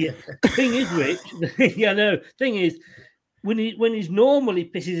 Yeah. Thing is, Rich. Thing is, when he's normally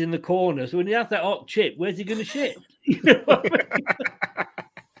pisses in the corner, so when he has that hot chip, where's he going to shit? You know what I mean?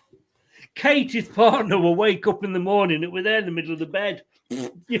 Kate, his partner, will wake up in the morning and we're there in the middle of the bed,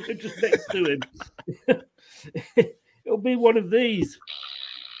 just next to him. It'll be one of these.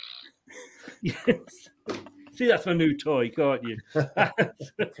 Yes. See, that's my new toy, can't you?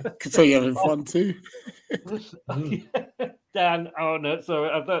 So you're having fun too. Dan, oh no,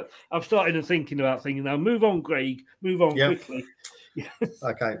 sorry. I've started thinking about things now. Move on, Craig. Move on quickly. Yes.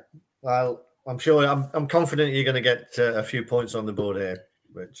 Okay. Well, I'm sure. I'm confident you're going to get a few points on the board here.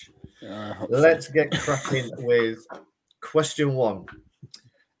 Rich. Let's get cracking with question 1.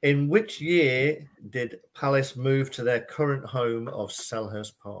 In which year did Palace move to their current home of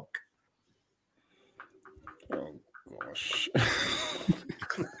Selhurst Park? Oh gosh.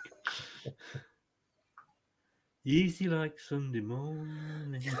 Easy like Sunday morning.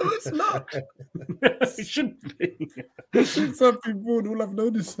 No, it's not. It shouldn't be. Some people will have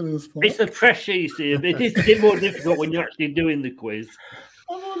known this Sellers Park. It's the pressure, you see. It is a bit more difficult when you're actually doing the quiz.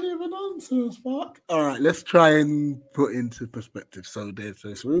 I've only ever known Sellers Park. All right, let's try and put into perspective. So there's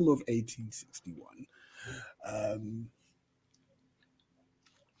this room of 1861.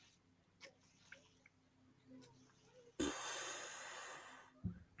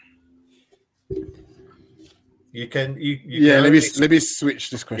 You can. Yeah, let me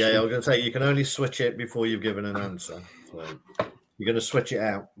switch this question. Yeah, I was going to say you can only switch it before you've given an answer. So you're going to switch it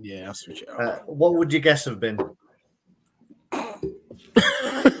out. Yeah, I'll switch it out. What would your guess have been?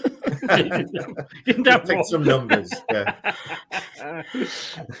 Pick some numbers. Yeah.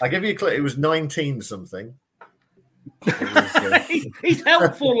 I give you a clue. It was 19 something. He's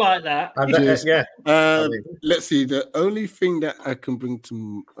helpful like that. Yeah. Let's see. The only thing that I can bring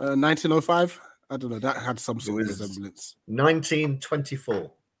to 1905. I don't know. That had some sort of resemblance. 1924.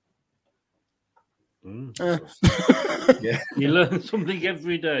 Yeah, you learn something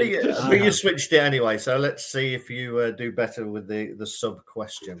every day. Yeah, but you switched it anyway, so let's see if you do better with the sub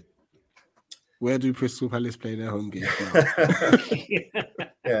question. Where do Crystal Palace play their home games now?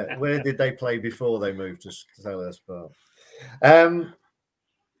 Yeah, where did they play before they moved to Sellers Park?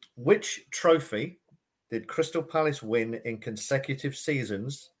 Which trophy did Crystal Palace win in consecutive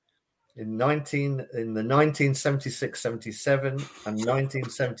seasons in the 1976-77 and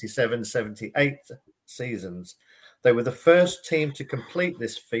 1977-78 seasons? They were the first team to complete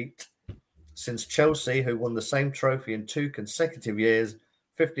this feat since Chelsea, who won the same trophy in 2 consecutive years,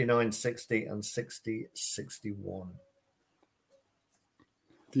 59-60 and 60-61.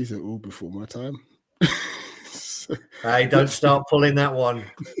 These are all before my time. Hey, don't start pulling that one.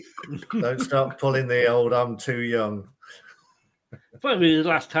 Don't start pulling the old I'm too young. Probably the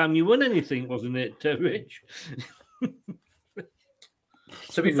last time you won anything, wasn't it, Rich?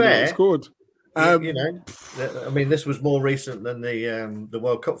 To be fair, scored. You know, I mean, this was more recent than the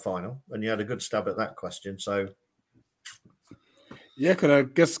World Cup final, and you had a good stab at that question. So, yeah, because I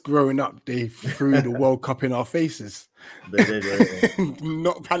guess growing up, they threw the World Cup in our faces. They did,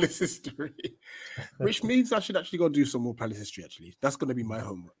 not Palace history, which means I should actually go do some more Palace history. Actually, that's going to be my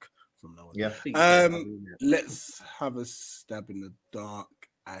homework from now on. Yeah. Let's have a stab in the dark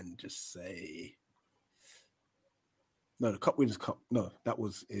and just say, no, the Cup Winners' Cup. No, that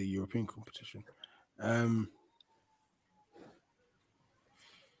was a European competition.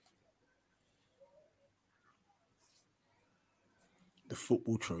 The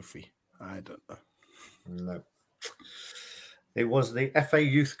football trophy. I don't know. No. It was the FA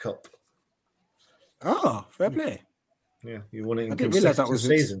Youth Cup. Oh, fair play. Yeah, you won it in I didn't realize that was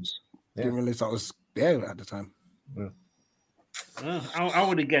seasons. Didn't realize that was there at the time. Yeah. I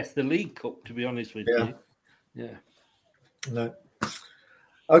would have guessed the League Cup, to be honest with you. Yeah. No.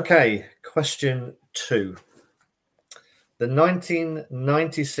 Okay, question 2. The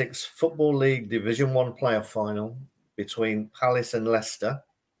 1996 Football League Division 1 playoff final between Palace and Leicester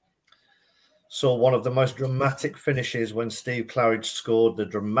saw one of the most dramatic finishes when Steve Claridge scored the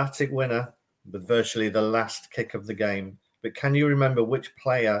dramatic winner with virtually the last kick of the game. But can you remember which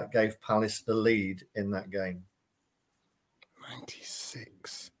player gave Palace the lead in that game?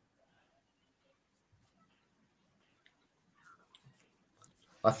 96.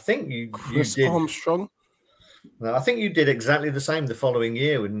 I think you Chris did. Armstrong. No, I think you did exactly the same the following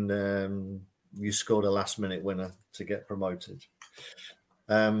year when you scored a last-minute winner to get promoted.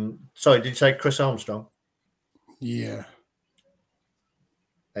 Sorry, did you say Chris Armstrong? Yeah.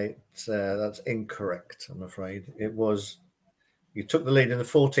 That's incorrect, I'm afraid. It was, you took the lead in the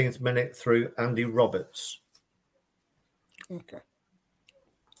 14th minute through Andy Roberts. Okay.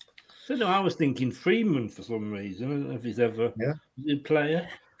 I was thinking Freeman for some reason. I don't know if he's ever a player.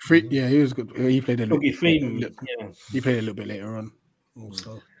 Yeah, he was good. He played a little bit. He played a little bit later on.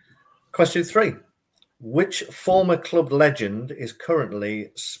 Also. Question 3. Which former club legend is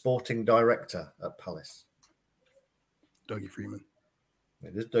currently sporting director at Palace? Dougie Freeman.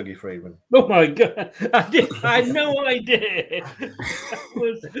 It is Dougie Freeman. Oh my God. I had no idea.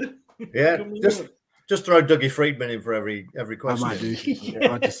 Yeah, just throw Dougie Freeman in for every question. I might do.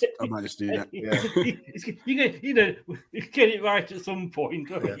 I might just do that. Yeah. You get it right at some point,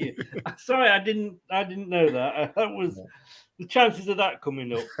 don't you? Sorry, I didn't know that. That was the chances of that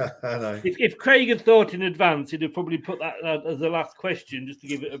coming up. I know. If Craig had thought in advance, he'd have probably put that as the last question just to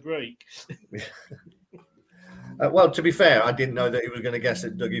give it a break. Well, to be fair, I didn't know that he was going to guess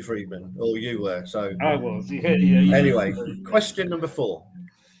at Dougie Freeman, or you were. So I was. Yeah. Anyway, question number 4.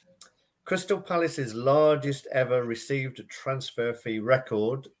 Crystal Palace's largest ever received transfer fee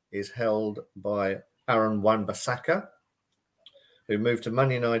record is held by Aaron Wan-Bissaka, who moved to Man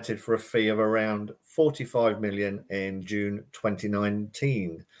United for a fee of around 45 million in June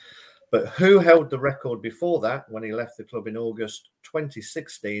 2019. But who held the record before that when he left the club in August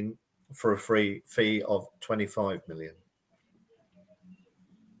 2016 for a free fee of 25 million?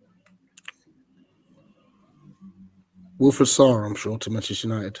 Wilfred Sarr, I'm sure, to Manchester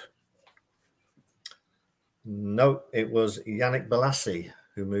United. No, it was Yannick Bolasie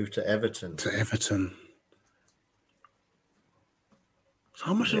who moved to Everton. To Everton. So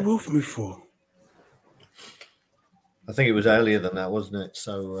how much did Wolf move for? I think it was earlier than that, wasn't it?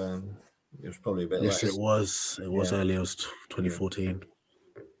 So it was probably a bit less. Yes, it was. It was earlier. It was 2014.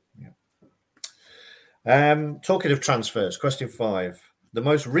 Talking of transfers, question 5. The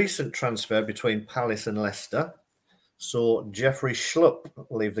most recent transfer between Palace and Leicester saw Jeffrey Schlupp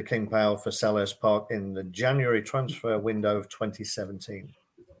leave the King Power for Selhurst Park in the January transfer window of 2017.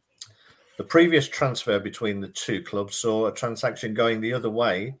 The previous transfer between the two clubs saw a transaction going the other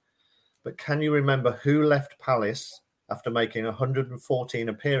way, but can you remember who left Palace after making 114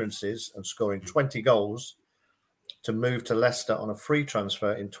 appearances and scoring 20 goals to move to Leicester on a free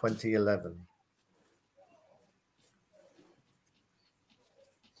transfer in 2011?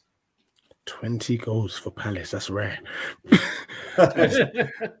 20 goals for Palace. That's rare. 20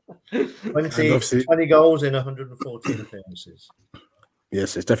 goals in 114 appearances.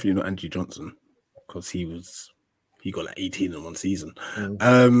 Yes, it's definitely not Andrew Johnson because he got like 18 in one season.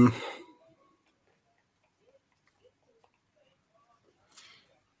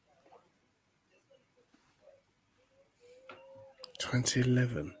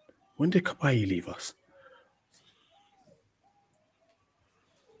 2011. When did Cabaye leave us?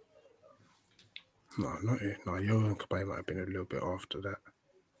 No, not it. No, Johan Cabaye might have been a little bit after that.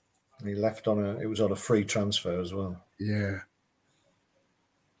 He left it was on a free transfer as well. Yeah.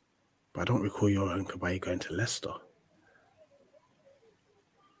 But I don't recall Johan Cabaye going to Leicester.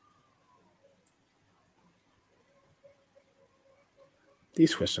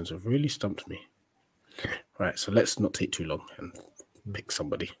 These questions have really stumped me. Right, so let's not take too long and pick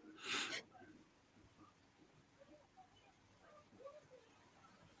somebody.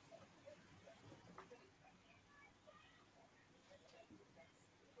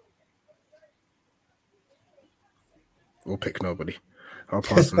 We'll pick nobody. I'll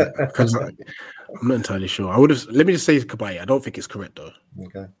pass on it because I'm not entirely sure. Let me just say Cabaye. I don't think it's correct though.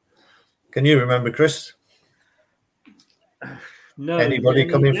 Okay. Can you remember, Chris? No. Anybody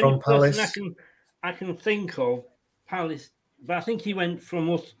coming from Palace? I can think of Palace, but I think he went from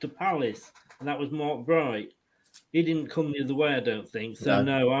us to Palace, and that was Mark Bright. He didn't come the other way, I don't think. So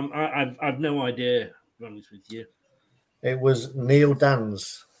no, I've no idea. To be honest with you, it was Neil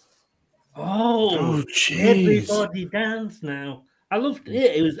Dans. Oh, everybody dance now. I loved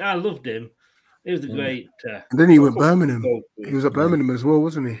it. I loved him. It was a great. And then he went Birmingham. He was at Birmingham as well,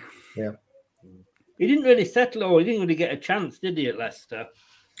 wasn't he? Yeah. He didn't really settle, or he didn't really get a chance, did he, at Leicester?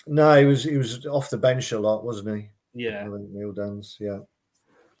 No, he was off the bench a lot, wasn't he? Yeah. Neil Dans, yeah.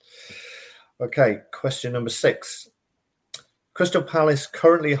 Okay, question number 6. Crystal Palace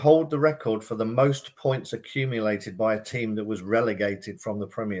currently hold the record for the most points accumulated by a team that was relegated from the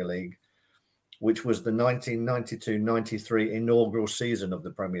Premier League, which was the 1992-93 inaugural season of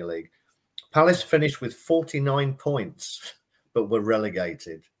the Premier League. Palace finished with 49 points, but were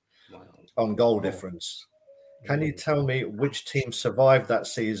relegated on goal difference. Can you tell me which team survived that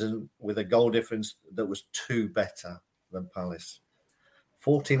season with a goal difference that was 2 better than Palace?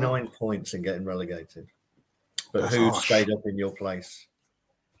 49 points and getting relegated. But That's who harsh. stayed up in your place?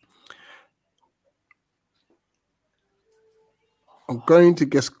 I'm going to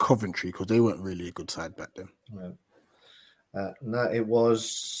guess Coventry because they weren't really a good side back then. No, it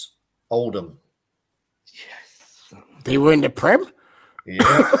was Oldham. Yes. They were in the Prem?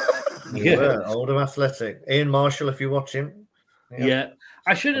 Yeah. Oldham Athletic. Ian Marshall, if you're watching. Yeah.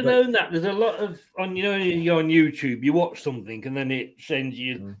 I should have known that. There's a lot of you're on YouTube, you watch something and then it sends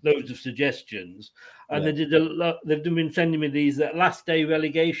you loads of suggestions. And they did a lot. They've been sending me these last day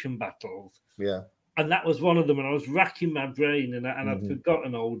relegation battles. Yeah. And that was one of them. And I was racking my brain and I'd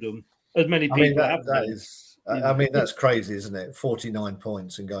forgotten Oldham. As many people have. That's crazy, isn't it? 49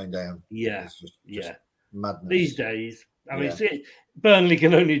 points and going down. Yeah. It's just madness. These days. I mean, see, Burnley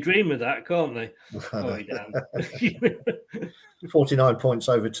can only dream of that, can't they? Going down. 49 points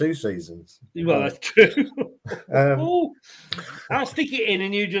over 2 seasons. Well, that's true. I'll stick it in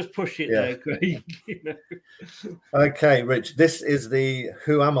and you just push it there, Craig. Okay, Rich, this is the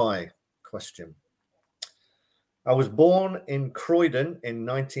who am I question. I was born in Croydon in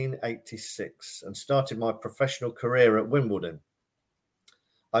 1986 and started my professional career at Wimbledon.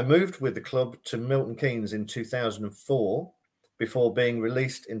 I moved with the club to Milton Keynes in 2004 before being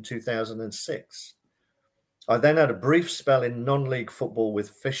released in 2006. I then had a brief spell in non-league football with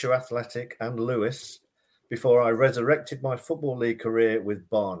Fisher Athletic and Lewis before I resurrected my Football League career with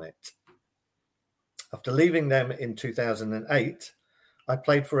Barnet. After leaving them in 2008, I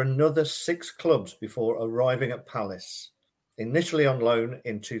played for another 6 clubs before arriving at Palace, initially on loan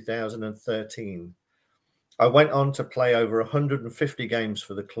in 2013. I went on to play over 150 games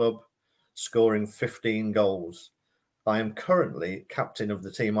for the club, scoring 15 goals. I am currently captain of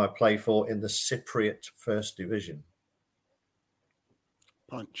the team I play for in the Cypriot First Division.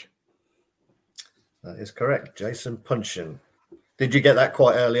 Punch. That is correct. Jason Puncheon. Did you get that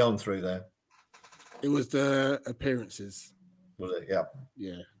quite early on through there? It was the appearances. Was it? Yeah.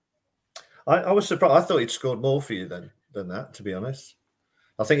 Yeah. I was surprised. I thought he'd scored more for you than that, to be honest.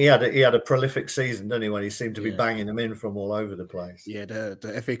 I think he had a prolific season, didn't he, when he seemed to be banging them in from all over the place. Yeah,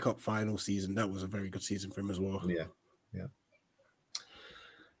 the FA Cup final season, that was a very good season for him as well. Yeah.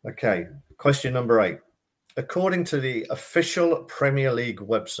 Okay, question number 8. According to the official Premier League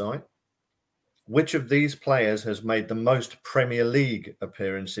website, which of these players has made the most Premier League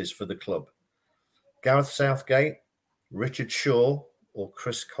appearances for the club? Gareth Southgate, Richard Shaw, or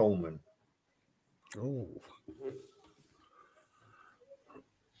Chris Coleman?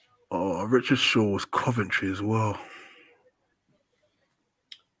 Oh, Richard Shaw was Coventry as well.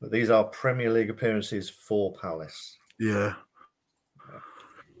 But these are Premier League appearances for Palace. Yeah.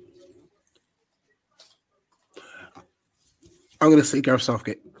 I'm going to say Gareth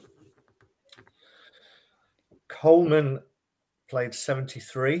Southgate. Coleman played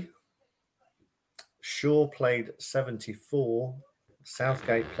 73. Shaw played 74.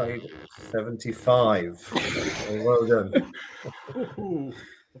 Southgate played 75. Well done.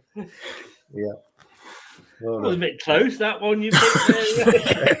 Yeah. Well That was a bit close, that one you picked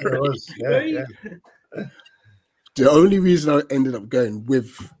there. It was, yeah. The only reason I ended up going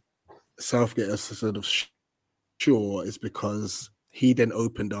with Southgate as a sort of sure is because he then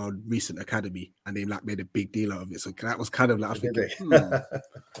opened our recent academy and they made a big deal out of it. So that was kind of like, I was thinking,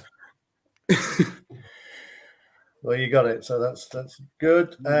 Well, you got it. So that's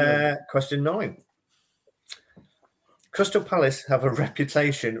good. Question 9. Crystal Palace have a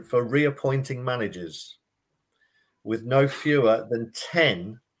reputation for reappointing managers, with no fewer than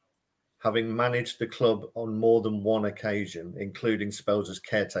 10 having managed the club on more than one occasion, including spells as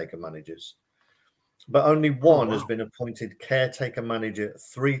caretaker managers. But only one has been appointed caretaker manager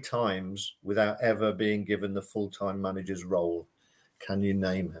 3 times without ever being given the full-time manager's role. Can you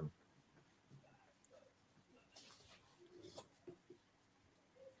name him?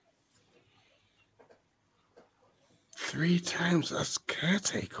 Three times as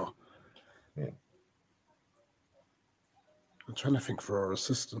caretaker. Yeah. I'm trying to think for our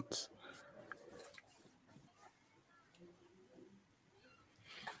assistants.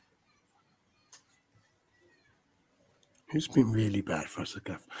 Who's been really bad for us,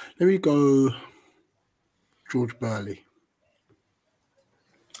 Gaff? Let me go George Burley.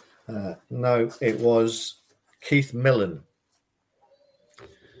 No, it was Keith Millen.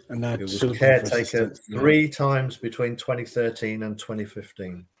 And that he was caretaker 3 times between 2013 and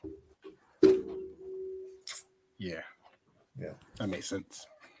 2015. Yeah, that makes sense.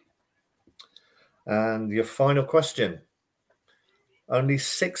 And your final question. Only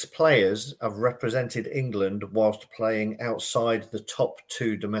 6 players have represented England whilst playing outside the top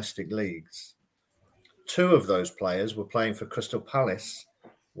 2 domestic leagues. 2 of those players were playing for Crystal Palace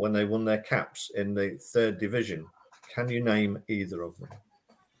when they won their caps in the 3rd division. Can you name either of them?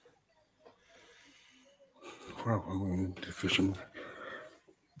 Well, I'm in Division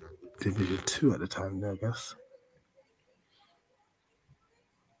 2 at the time, I guess.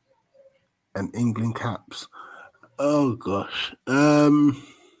 And England caps. Oh gosh.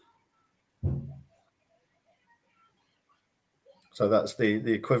 So that's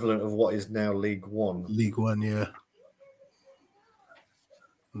the equivalent of what is now League One. League One, yeah.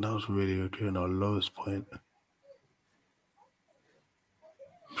 And that was really during our lowest point.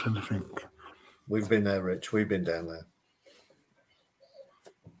 I'm trying to think. We've been there, Rich. We've been down there.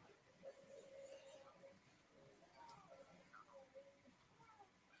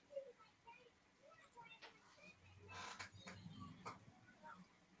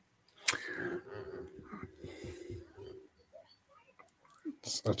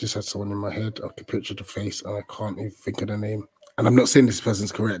 I just had someone in my head. I could picture the face and I can't even think of the name. And I'm not saying this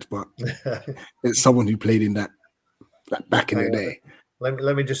person's correct, but it's someone who played in that back in the day.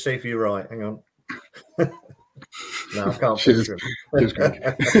 Let me just see if you're right. Hang on. No, I can't Cheers. picture him. Cheers,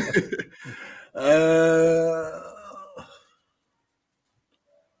 Greg.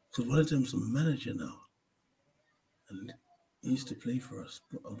 So one of them's a manager now, and he used to play for us.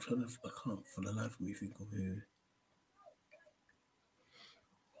 But I can't for the life of me think of who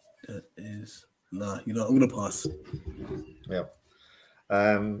that is. Nah, I'm gonna pass. Yeah.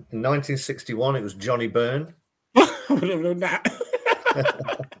 In 1961, it was Johnny Byrne. I would have known that.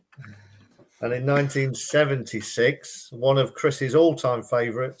 And in 1976, one of Chris's all-time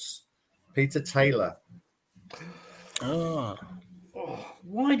favourites, Peter Taylor. Ah. Oh,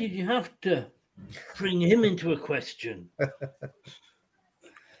 why did you have to bring him into a question?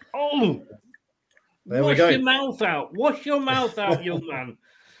 Oh, there wash we go. your mouth out. Wash your mouth out, young man.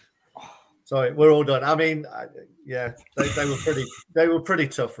 Sorry, we're all done. I mean, yeah, they were pretty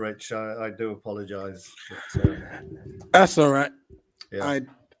tough, Rich. I do apologise. That's all right. Yeah.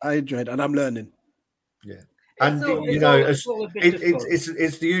 I enjoyed, and I'm learning. Yeah, and it's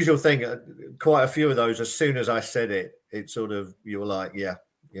the usual thing. Quite a few of those, as soon as I said it, it sort of you were like, yeah,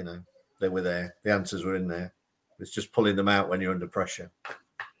 they were there. The answers were in there. It's just pulling them out when you're under pressure,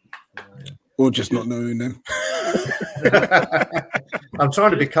 or just not knowing them. I'm trying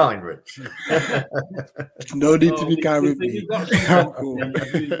to be kind, Rich. No need to be kind with me. You've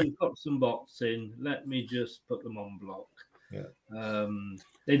got some bots in. Let me just put them on block. Yeah.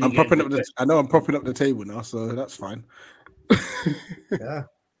 I'm propping up I know I'm propping up the table now, so that's fine. Yeah.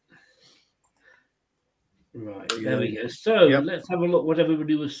 Right, there we go. So let's have a look what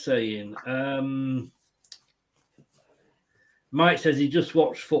everybody was saying. Mike says he just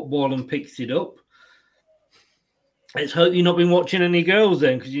watched football and picked it up. Let's hope you've not been watching any girls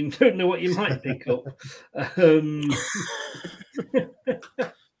then, because you don't know what you might pick up.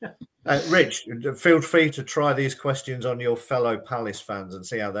 Rich, feel free to try these questions on your fellow Palace fans and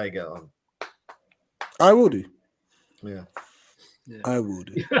see how they get on. I will do. Yeah. I will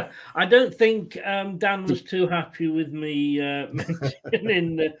do. I don't think Dan was too happy with me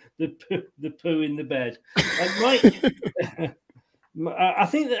mentioning the poo in the bed. Mike, I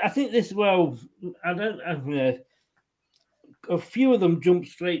think this. Well, I don't. A few of them jumped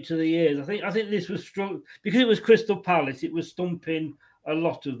straight to the ears. I think this was strong because it was Crystal Palace. It was stumping a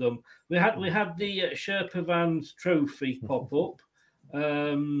lot of them. We had the Sherpa Vans trophy pop up.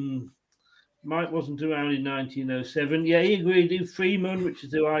 Mike wasn't around in 1907. Yeah, he agreed with Freeman, which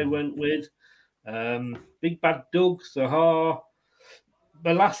is who I went with. Big Bad Doug, Sahar,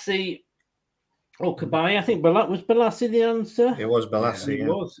 Balassi, or Kabay. I think was Balassi the answer. It was Balassi. It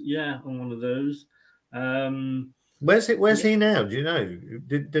was, on one of those. Where's he now? Do you know?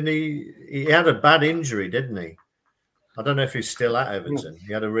 Didn't he had a bad injury, didn't he? I don't know if he's still at Everton.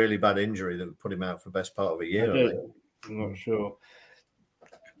 He had a really bad injury that put him out for the best part of a year. I think. I'm not sure.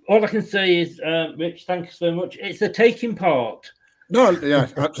 All I can say is, Rich, thank you so much. It's a taking part. No, yeah,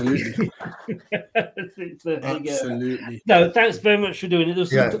 absolutely. Absolutely. No, thanks very much for doing it.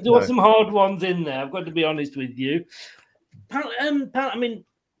 There were some hard ones in there. I've got to be honest with you. I mean,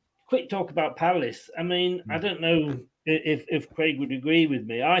 quick talk about Palace. I mean, I don't know if Craig would agree with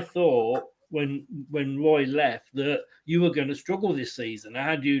me. I thought when Roy left that you were going to struggle this season. I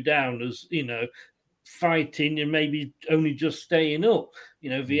had you down as, fighting and maybe only just staying up.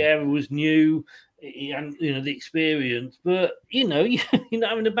 Vieira was new and, the experience. But, you're not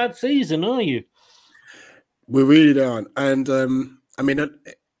having a bad season, are you? We really aren't. And, I mean,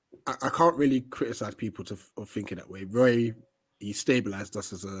 I can't really criticize people for thinking that way. Roy, he stabilized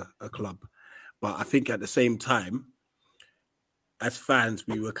us as a club. But I think at the same time, as fans,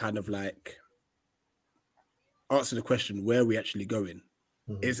 we were kind of like answering the question, where are we actually going?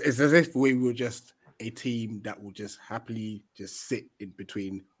 Mm-hmm. It's as if we were just a team that will just happily just sit in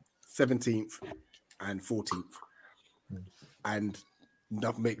between 17th and 14th and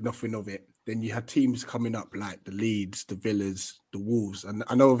make nothing of it. Then you had teams coming up like the Leeds, the Villas, the Wolves. And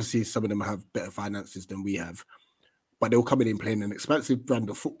I know obviously some of them have better finances than we have, but they were coming in playing an expensive brand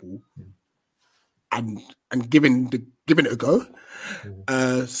of football and giving it a go.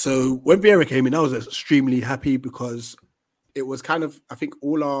 So when Vieira came in, I was extremely happy because it was kind of, I think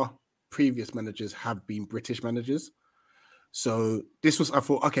all our previous managers have been British managers. So this was, I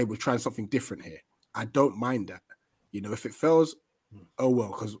thought, okay, we're trying something different here. I don't mind that. If it fails, oh well,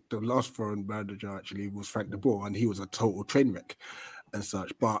 because the last foreign manager actually was Frank de Boer and he was a total train wreck and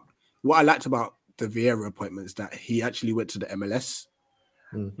such. But what I liked about the Vieira appointment is that he actually went to the MLS,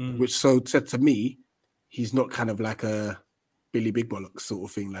 which so said to me, he's not kind of like a Billy Big Bollocks sort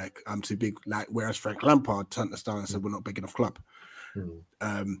of thing, like I'm too big, like whereas Frank Lampard turned us down and said we're not big enough club.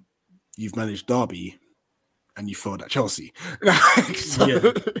 You've managed Derby and you failed at Chelsea.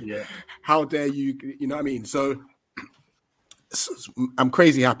 How dare you? You know what I mean? So I'm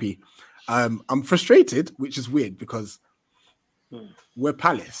crazy happy. I'm frustrated, which is weird because we're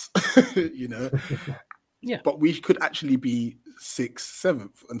Palace, you know. Yeah, but we could actually be 6th,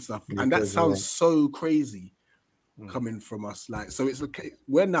 7th, and stuff, and that sounds so crazy coming from us. Like, so it's okay.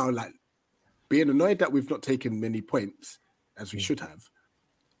 We're now like being annoyed that we've not taken many points as we should have,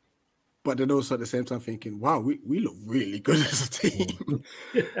 but then also at the same time thinking, wow, we look really good as a team.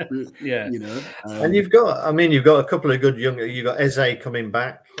 You know. And you've got a couple of good young. You've got Eze coming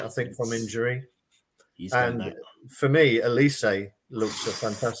back, I think, from injury. And for me, Elise looks a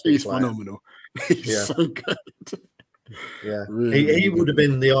fantastic He's player. Phenomenal. He's so good. Yeah, really, he would have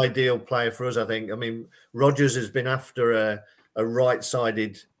been the ideal player for us, I think. I mean, Rodgers has been after a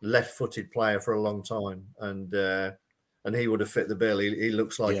right-sided, left-footed player for a long time, and he would have fit the bill. He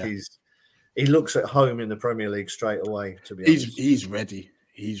looks like he looks at home in the Premier League straight away. To be honest, he's ready.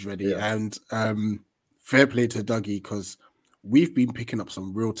 He's ready, and fair play to Dougie because we've been picking up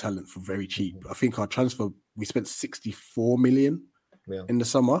some real talent for very cheap. I think our transfer, we spent 64 million in the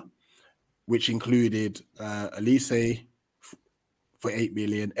summer, which included Elise for 8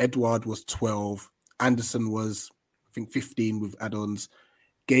 million. Edouard was 12. Anderson was, I think, 15 with add-ons.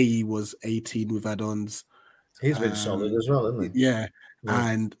 Gay was 18 with add-ons. He's been solid as well, hasn't he? Yeah.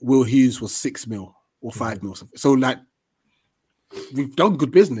 And Will Hughes was 6 mil or 5 mil. So, like, we've done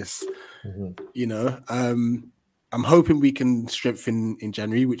good business, you know. I'm hoping we can strengthen in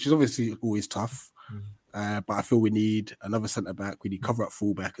January, which is obviously always tough. But I feel we need another centre back. We need cover up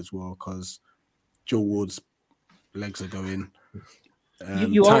full back as well because Joe Ward's legs are going.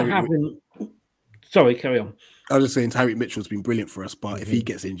 You are having. Sorry, carry on. I was just saying Tyreek Mitchell's been brilliant for us, but if he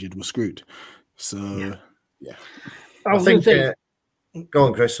gets injured, we're screwed. So yeah. I think. Go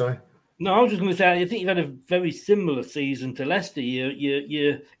on, Chris. Sorry. No, I was just going to say, I think you've had a very similar season to Leicester.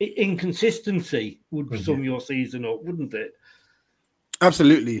 Your inconsistency would sum your season up, wouldn't it?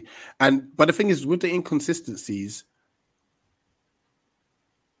 Absolutely. But the thing is, with the inconsistencies,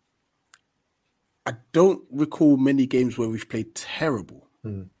 I don't recall many games where we've played terrible.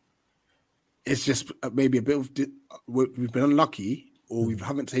 It's just maybe a bit of we've been unlucky, or we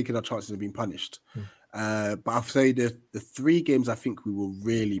haven't taken our chances and been punished. But I'll say the 3 games I think we were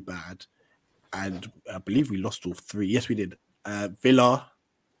really bad, and I believe we lost all 3. Yes, we did. Villa.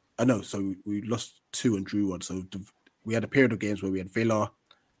 So we lost 2 and drew 1. So we had a period of games where we had Villa,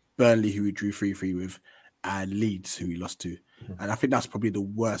 Burnley, who we drew 3-3 with, and Leeds, who we lost to. And I think that's probably the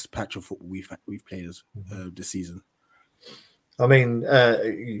worst patch of football we've played this season. I mean,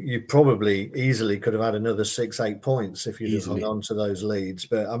 you probably easily could have had another 6-8 points if you'd hung on to those leads.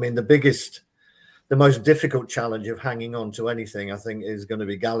 But I mean, the most difficult challenge of hanging on to anything, I think, is going to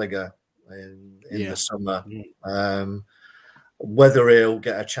be Gallagher in the summer. Whether he'll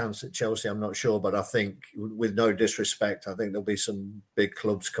get a chance at Chelsea, I'm not sure. But I think, with no disrespect, I think there'll be some big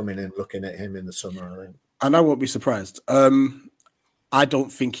clubs coming in looking at him in the summer, I think. And I won't be surprised. I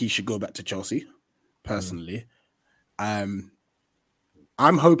don't think he should go back to Chelsea, personally. I'm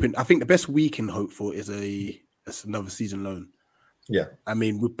hoping. I think the best we can hope for is another season loan. Yeah, I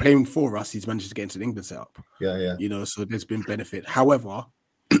mean, we're playing for us. He's managed to get into the England setup. Yeah. You know, so there's been benefit. However,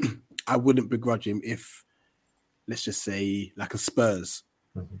 I wouldn't begrudge him if, let's just say, like a Spurs,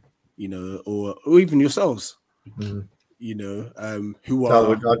 you know, or even yourselves, you know, who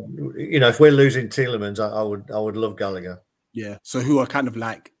are, if we're losing Tielemans, I would love Gallagher. Yeah, so who are kind of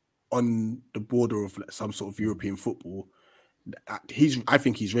like on the border of some sort of European football. I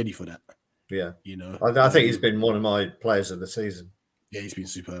think he's ready for that. Yeah, you know, I think he's been one of my players of the season. Yeah, he's been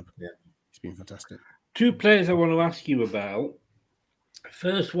superb. Yeah, he's been fantastic. 2 players I want to ask you about.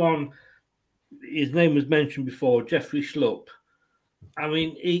 First one, his name was mentioned before, Jeffrey Schlupp. I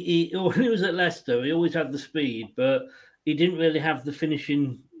mean, he when he was at Leicester, he always had the speed, but he didn't really have the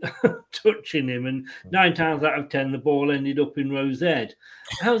finishing touch in him. And 9 times out of 10, the ball ended up in Rose Ed.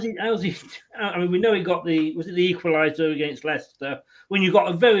 How's he? I mean, we know he got the equaliser against Leicester when you got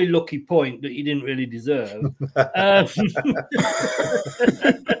a very lucky point that you didn't really deserve.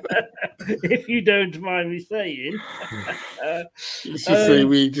 If you don't mind me saying. Let's just say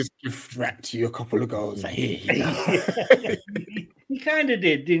we just wrapped you a couple of goals. Here you go. You kind of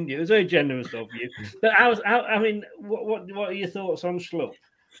did, didn't you? It was very generous of you. But I mean, what are your thoughts on Schlupp?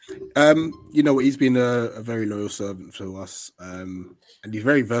 You know, he's been a very loyal servant to us, and he's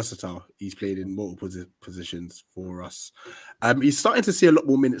very versatile. He's played in multiple positions for us. He's starting to see a lot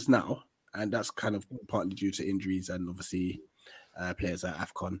more minutes now, and that's kind of partly due to injuries and obviously players at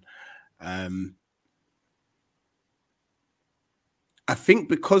AFCON. I think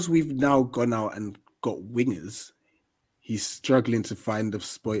because we've now gone out and got wingers, he's struggling to find the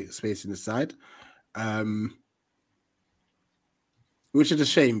space in the side, which is a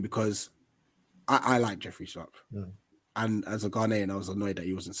shame because I like Jeffrey Sharp. And as a Ghanaian, I was annoyed that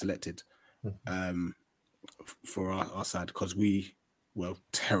he wasn't selected for our side because we were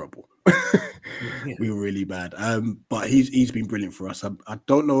terrible. We were really bad. But he's been brilliant for us. I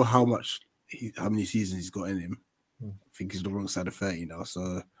don't know how many seasons he's got in him. I think he's the wrong side of 30 now.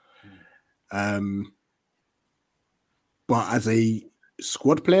 So, but as a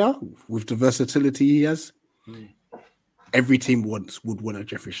squad player with the versatility he has, every team would want a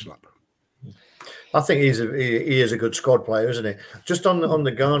Jeffrey Schlupp. I think he is a good squad player, isn't he? Just on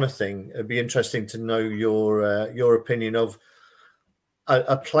the Ghana thing, it'd be interesting to know your opinion of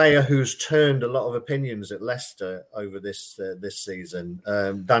a player who's turned a lot of opinions at Leicester over this season,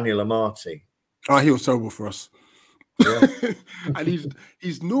 Daniel Amati. Oh, he was terrible for us. Yeah. And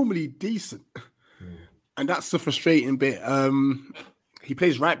he's normally decent, and that's the frustrating bit. He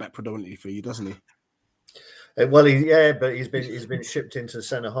plays right back predominantly for you, doesn't he? Well, but he's been shipped into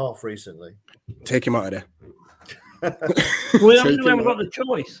centre half recently. Take him out of there. We haven't got the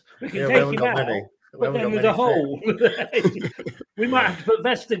choice. We can take him out. But then there's a hole. We might have to put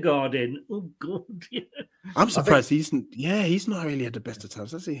Vestergaard in. Oh God! Yeah. I'm surprised he's not really at the best of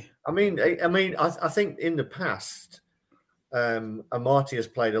times, has he? I think in the past, Amati has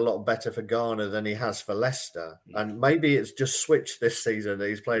played a lot better for Ghana than he has for Leicester, and maybe it's just switched this season that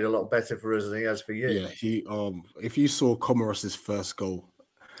he's played a lot better for us than he has for you. Yeah, if you saw Comoros' first goal,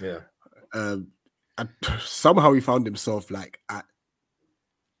 somehow he found himself like at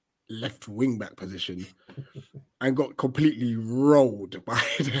left wing back position and got completely rolled by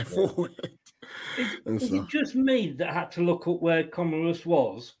their forward. Is it just me that had to look up where Comoros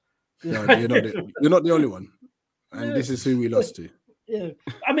was? No, you're not the only one. And this is who we lost to. Yeah,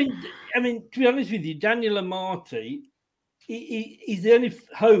 I mean, to be honest with you, Daniel Amati, he's the only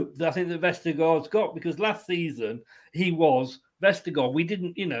hope that I think that Vestergaard's got, because last season he was Vestergaard. We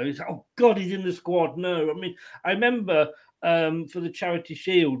didn't, oh God, he's in the squad. No, I mean, I remember for the Charity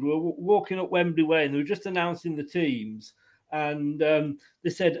Shield, we were walking up Wembley Way and they were just announcing the teams. And they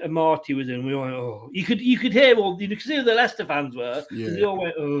said Amati was in. We went, oh, you could hear you could see who the Leicester fans were. Yeah. They all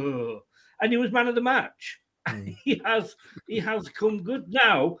went, oh, and he was man of the match. He has come good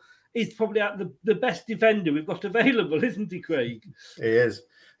now. He's probably the best defender we've got available, isn't he, Craig? He is.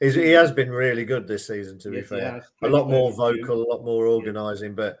 He has been really good this season, to be fair. A lot more vocal, a lot more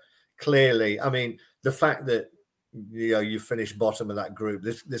organising, but clearly, I mean, the fact that you finished bottom of that group,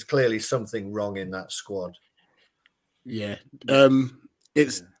 there's clearly something wrong in that squad. Yeah,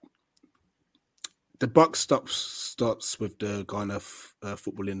 it's the buck starts with the Ghana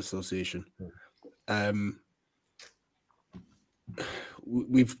Footballing Association.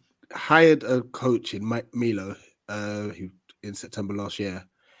 We've hired a coach in Mike Milo in September last year,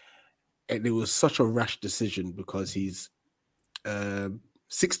 and it was such a rash decision because he's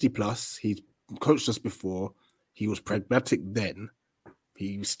 60 plus. He's coached us before. He was pragmatic then.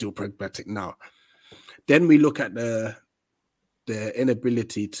 He's still pragmatic now. Then we look at the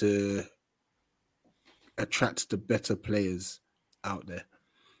inability to attract the better players out there.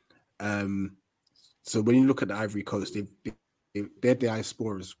 So when you look at the Ivory Coast, their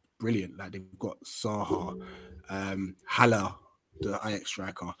diaspora is brilliant. Like they've got Saha, Hala, the Ajax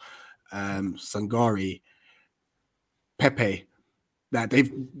striker, Sangari, Pepe. That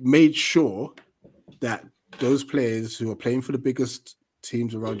they've made sure that those players who are playing for the biggest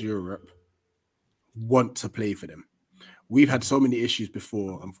teams around Europe want to play for them. We've had so many issues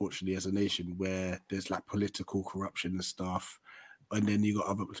before, unfortunately, as a nation, where there's like political corruption and stuff. And then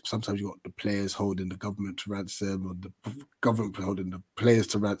sometimes you got the players holding the government to ransom, or the government holding the players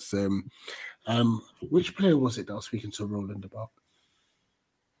to ransom. Which player was it that I was speaking to Roland about?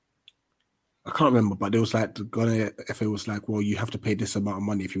 I can't remember, but it was like the Ghana FA was like, well, you have to pay this amount of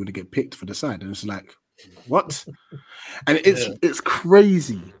money if you want to get picked for the side. And it's like, what? And it's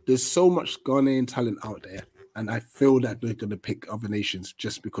crazy. There's so much Ghanaian talent out there. And I feel that they're going to pick other nations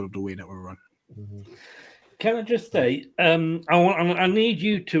just because of the way that we're run. Mm-hmm. Can I just say, I need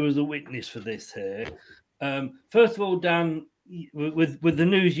you two as a witness for this here. First of all, Dan, with the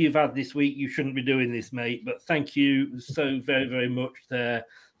news you've had this week, you shouldn't be doing this, mate. But thank you so very, very much there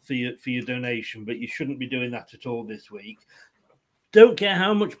for your donation. But you shouldn't be doing that at all this week. Don't care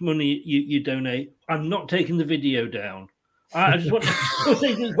how much money you donate. I'm not taking the video down. I just want to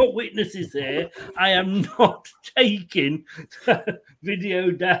say there's got witnesses here. I am not taking the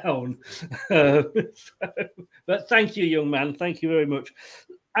video down. But thank you, young man. Thank you very much.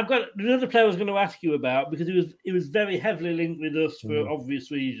 I've got another player I was going to ask you about because he was very heavily linked with us for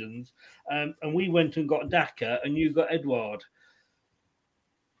obvious reasons, and we went and got Daka, and you got Edouard.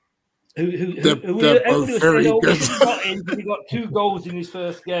 They're both very good. He got 2 goals in his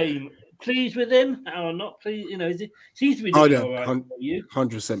first game. Pleased with him or not pleased? You know, seems to be doing all right for you.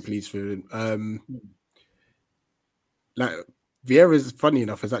 100% pleased with him. Like Vieira's, funny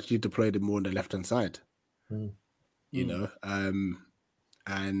enough, has actually deployed him more on the left-hand side. You know,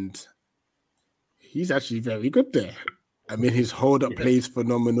 and he's actually very good there. I mean, his hold-up play is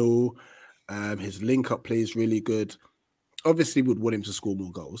phenomenal. His link-up play is really good. Obviously, would want him to score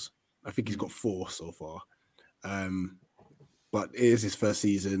more goals. I think he's got 4 so far. But it is his first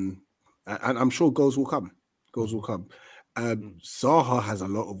season, and I'm sure goals will come. Goals will come. Zaha has a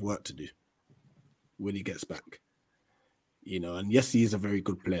lot of work to do when he gets back. You know, and yes, he is a very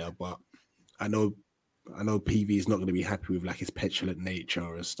good player, but I know PV is not going to be happy with like his petulant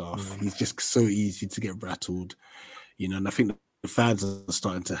nature and stuff. He's just so easy to get rattled, you know. And I think the fans are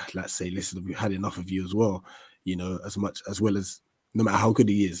starting to, let's say, listen, we've had enough of you as well. You know, as well as no matter how good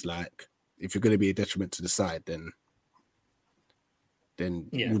he is, like if you're going to be a detriment to the side, then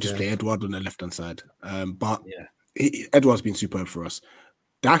we'll just play Edouard on the left hand side. But Edouard's been superb for us.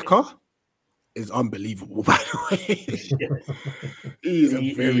 Daka is unbelievable, by the way. He's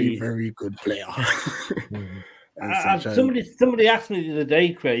a very, very good player. Somebody asked me the other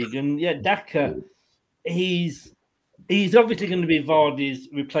day, Craig, and Daka, he's obviously going to be Vardy's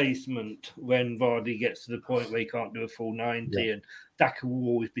replacement when Vardy gets to the point where he can't do a full 90, and Daka will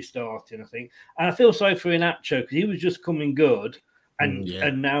always be starting, I think. And I feel sorry for Iheanacho because he was just coming good.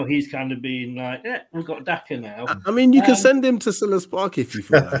 And now he's kind of being like, we've got Daka now. I mean, you can send him to Selhurst Park if you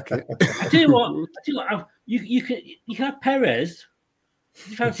feel like it. I tell you what, you can have Perez. Do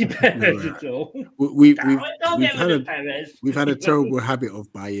you fancy Perez at all? We've had a terrible habit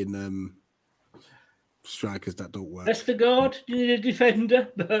of buying strikers that don't work. Vestergaard, do you need a defender?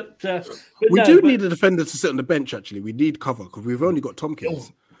 But we need a defender to sit on the bench, actually. We need cover because we've only got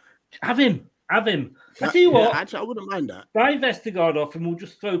Tompkins. Have him. I tell you what. Actually, I wouldn't mind that. Buy Vestergaard off and we'll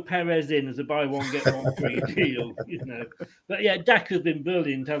just throw Perez in as a buy one, get one free deal, you know. But Daka's been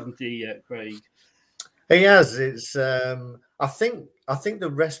brilliant, hasn't he, Craig? He has. It's I think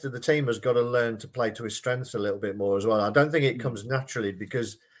the rest of the team has got to learn to play to his strengths a little bit more as well. I don't think it comes naturally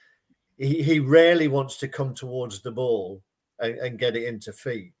because he rarely wants to come towards the ball and get it into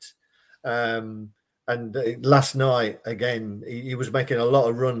feet. And last night, again, he was making a lot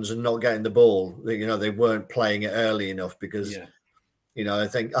of runs and not getting the ball. You know, they weren't playing it early enough because, you know, I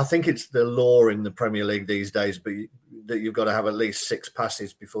think it's the law in the Premier League these days, but that you've got to have at least 6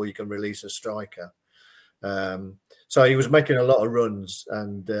 passes before you can release a striker. So he was making a lot of runs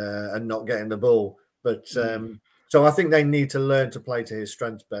and not getting the ball. But so I think they need to learn to play to his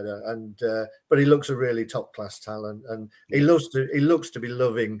strengths better. And but he looks a really top class talent, and he looks to be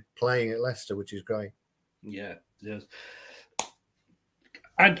loving playing at Leicester, which is great. Yeah, yes.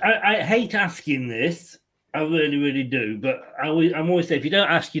 I hate asking this. I really, really do. But I'm always saying, if you don't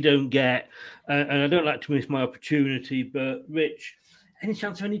ask, you don't get. And I don't like to miss my opportunity. But Rich, any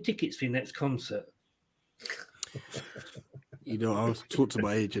chance of any tickets for your next concert? You know, I'll talk to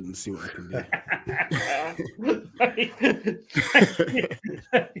my agent and see what I can do.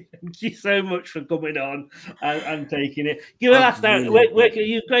 Thank you so much for coming on and taking it. Give a laugh out. You're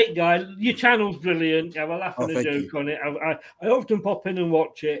a great guy. Your channel's brilliant. You have a laugh and a joke on it. I often pop in and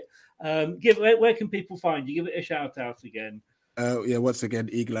watch it. Where can people find you? Give it a shout out again. Once again,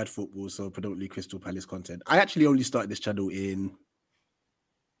 Eagle Eyed Football, so predominantly Crystal Palace content. I actually only started this channel in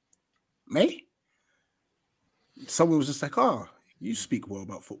May. Someone was just like, you speak well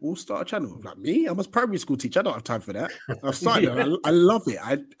about football, start a channel. I'm like, me? I'm a primary school teacher. I don't have time for that. I've started I love it.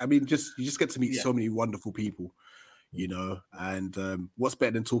 I mean, you just get to meet so many wonderful people, you know, and what's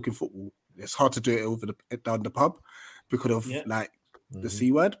better than talking football? It's hard to do it over down the pub because of the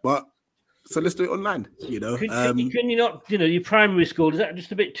C word, but so let's do it online, you know. Can you not, you know, your primary school, is that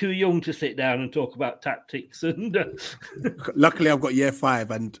just a bit too young to sit down and talk about tactics? And Luckily, I've got year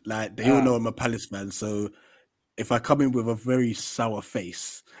 5 and like they all know I'm a Palace fan, so if I come in with a very sour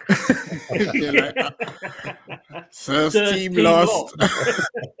face, like, first team lost.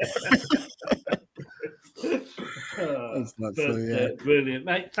 Brilliant,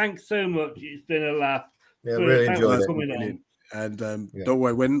 mate. Thanks so much. It's been a laugh. Yeah, really enjoyed it. Coming on. And don't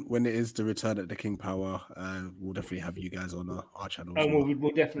worry, when it is the return at the King Power, we'll definitely have you guys on our channel. And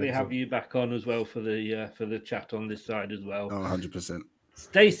we'll definitely have you back on as well for the chat on this side as well. 100%.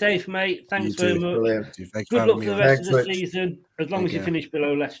 Stay safe, mate. Thanks very much. Good luck for the rest of the season, as long as you finish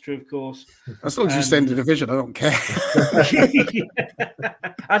below Leicester, of course. As long as you stay in the division, I don't care.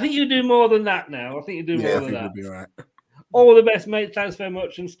 I think you do more than that now. I think you do more I than think that. we'll be all right. All the best, mate. Thanks very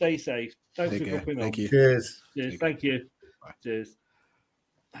much and stay safe. Thanks Take for care. coming on. Thank you. Cheers. Cheers. Thank you. Cheers.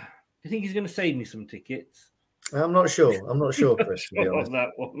 Do you think he's going to save me some tickets? I'm not sure. I'm not sure, Chris, to be honest. On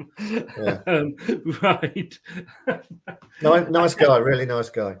that one. Yeah. Right. Nice guy, really nice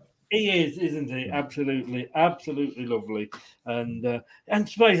guy. He is, isn't he? Absolutely, absolutely lovely. And I'm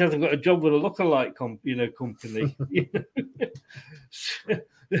surprised he hasn't got a job with a lookalike company.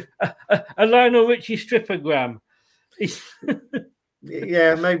 A Lionel Richie strippergram.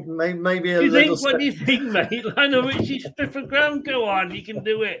 Yeah, maybe a you little. What do you think, mate? Lionel Richie strippergram. Go on, you can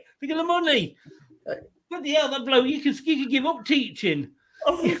do it. Think of the money. Bloody hell, that bloke! You could give up teaching.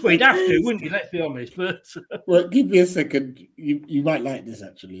 Well, you'd have to, wouldn't you? Let's be honest. But well, give me a second. You might like this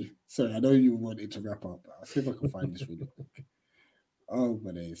actually. Sorry, I know you wanted to wrap up. I'll see if I can find this really quick. Oh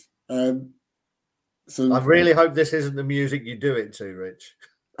my days. So I really hope this isn't the music you do it to, Rich.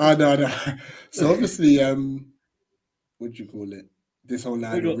 Oh no. So obviously, what do you call it? This whole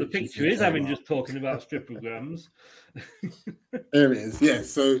line. What the picture is having just talking about stripograms. There it is. Yeah.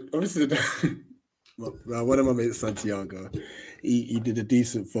 So obviously, well, one of my mates, Santiago, he did a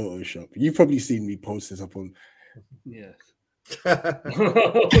decent Photoshop. You've probably seen me post this up on. Yes.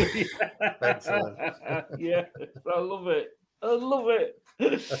 Excellent. Yeah, I love it.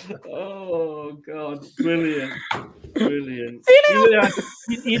 Oh God, brilliant.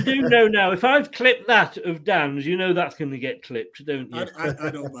 You do know now. If I've clipped that of Dan's, you know that's going to get clipped, don't you?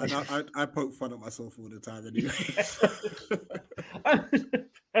 I don't mind. I poke fun at myself all the time anyway.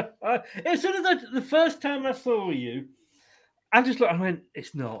 As soon as the first time I saw you, I just looked. I went,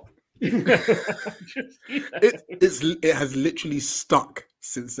 "It's not." It has literally stuck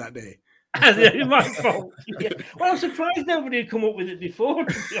since that day. My fault. Yeah. Well, I'm surprised nobody had come up with it before.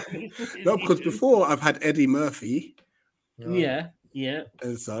 To be honest. No, because before I've had Eddie Murphy. Yeah.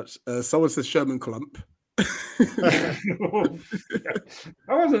 And such. Someone says Sherman Clump. I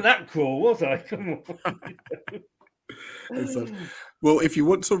wasn't that cruel, was I? Come on. And such. Well, if you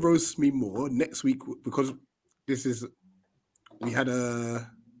want to roast me more next week, because we had our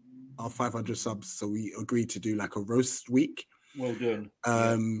 500 subs, so we agreed to do like a roast week. Well done.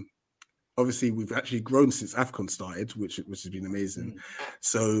 Obviously, we've actually grown since AFCON started, which has been amazing.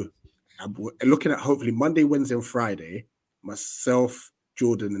 So I'm looking at hopefully Monday, Wednesday, and Friday. Myself,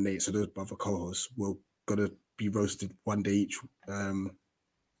 Jordan, and Nate, so those other co-hosts, we're gonna be roasted one day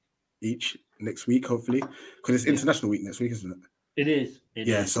each next week, hopefully, because it's International Week next week, isn't it? It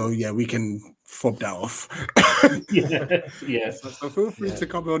is. So we can fob that off. Yes. So feel free to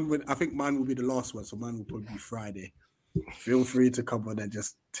come on. I think mine will be the last one, so mine will probably be Friday. Feel free to come on and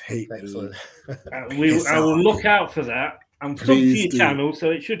just take Excellent. I will look out for that. I'm subbed to your channel, so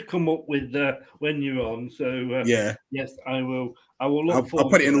it should come up with when you're on. So yes, I will. I will look. I'll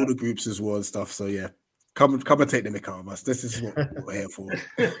put it in all the groups as well and stuff. So yeah, come and take the mick out of us. This is what we're here for.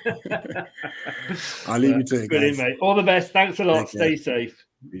 I'll leave you to it, guys. Brilliant, mate. All the best. Thanks a lot. Stay safe.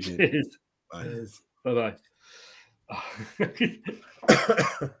 Cheers. Bye.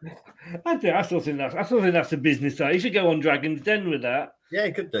 I still think that's a business side. He should go on Dragon's Den with that. Yeah,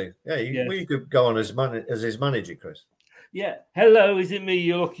 he could do. Yeah, we could go on as his manager, Chris. Yeah. Hello, is it me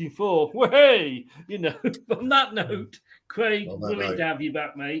you're looking for? Well, hey, on that note, Craig, brilliant to have you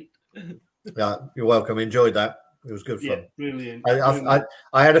back, mate. Yeah, you're welcome. Enjoyed that. It was good fun. Yeah, brilliant.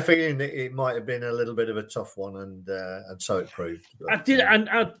 I had a feeling that it might have been a little bit of a tough one, and so it proved. I did, and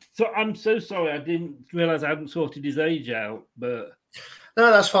I'm so sorry. I didn't realise I hadn't sorted his age out, but no,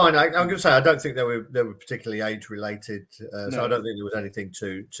 that's fine. I'm going to say I don't think they were particularly age related, so I don't think there was anything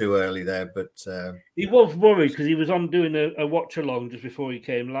too early there. But he was worried because he was on doing a watch along just before he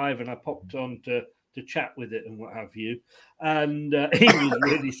came live, and I popped on to chat with it and what have you, and he was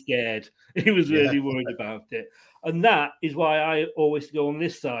really scared. He was really worried about it. And that is why I always go on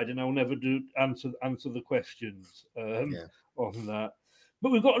this side, and I'll never answer the questions on that.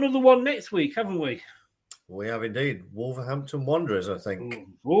 But we've got another one next week, haven't we? We have indeed. Wolverhampton Wanderers, I think.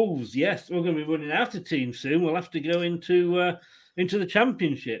 Wolves, yes. We're going to be running out of teams soon. We'll have to go into the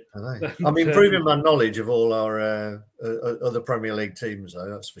Championship. I'm improving my knowledge of all our other Premier League teams, though,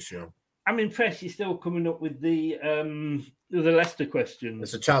 that's for sure. I'm impressed you're still coming up with the Leicester questions.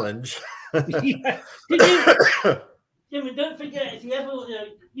 It's a challenge. Yeah. Don't forget, if you ever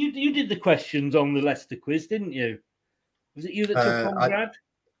you did the questions on the Leicester quiz, didn't you? Was it you that took on Brad?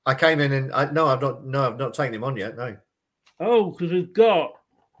 I came in and I've not taken him on yet. No. Oh, because we've got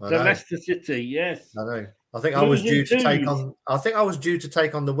the Leicester City. Yes, I know. I think I was due to take on. I think I was due to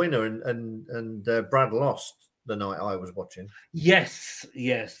take on the winner, and Brad lost the night I was watching. Yes.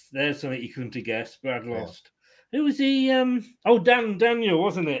 There's something you couldn't have guessed. Brad lost. Who was he? Daniel,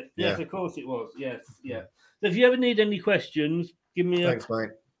 wasn't it? Yes, of course it was. Yes, yeah. So if you ever need any questions, give me Thanks, mate.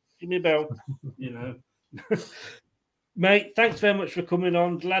 Give me a bell. Mate, thanks very much for coming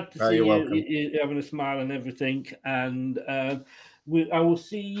on. Glad to see you having a smile and everything. And I will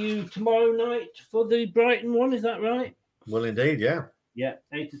see you tomorrow night for the Brighton one. Is that right? Well, indeed, yeah. Yeah,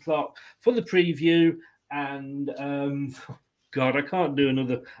 8 o'clock for the preview. And God, I can't do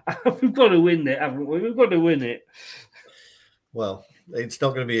another. We've got to win it, haven't we? We've got to win it. Well, it's not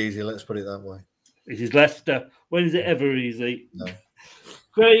going to be easy. Let's put it that way. It is Leicester. When is it ever easy? No.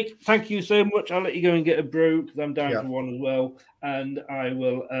 Craig, thank you so much. I'll let you go and get a brew because I'm down for one as well. And I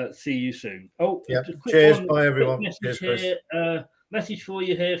will see you soon. Oh, yeah. Cheers. Bye, everyone. Cheers, Chris. Message for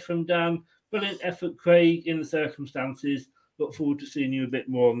you here from Dan. Brilliant effort, Craig, in the circumstances. Look forward to seeing you a bit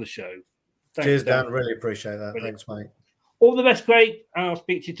more on the show. Thanks, cheers, Dan. Really appreciate that. Brilliant. Thanks, mate. All the best, Craig. And I'll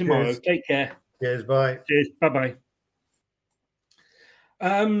speak to you tomorrow. Cheers. Take care. Cheers. Bye. Cheers. Bye-bye.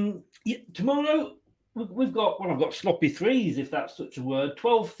 Tomorrow... I've got sloppy threes, if that's such a word.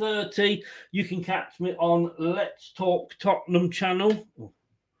 12:30, you can catch me on Let's Talk Tottenham channel.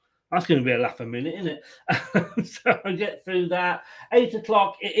 That's going to be a laugh a minute, isn't it? So I'll get through that. 8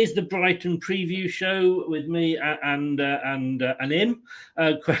 o'clock, it is the Brighton preview show with me and him,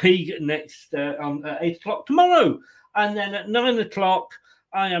 Craig, next on 8 o'clock tomorrow. And then at 9 o'clock,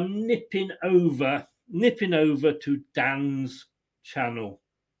 I am nipping over to Dan's channel.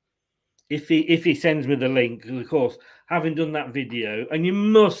 If he sends me the link, because of course, having done that video, and you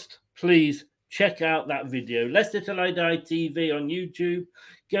must please check out that video, Leicester Till I Die TV on YouTube.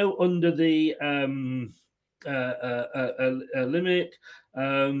 Go under the limit.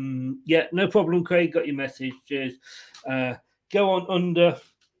 Yeah, no problem, Craig. Got your message. Cheers. Go on under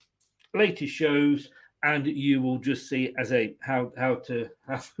latest shows, and you will just see how to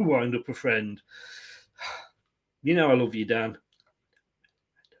wind up a friend. You know I love you, Dan.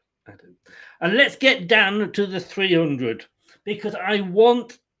 I do. And let's get Dan to the 300 because I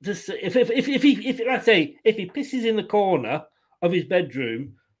want to see if he pisses in the corner of his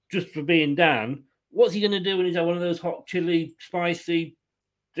bedroom just for being Dan, what's he going to do when he's had one of those hot, chili, spicy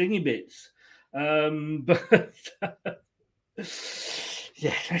thingy bits? But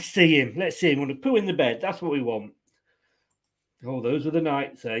yeah, let's see him. Want to poo in the bed? That's what we want. Oh, those were the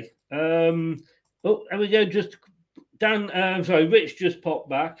nights, eh? Oh, there we go. Just. Dan, Rich just popped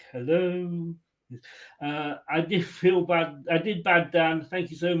back. Hello. I did feel bad. I did bad, Dan.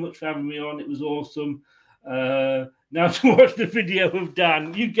 Thank you so much for having me on. It was awesome. Now to watch the video of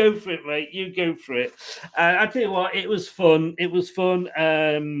Dan. You go for it, mate. You go for it. I tell you what, it was fun. It was fun.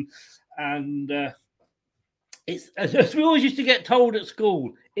 It's as we always used to get told at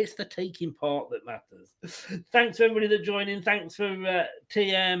school, it's the taking part that matters. Thanks to everybody that joined in. Thanks for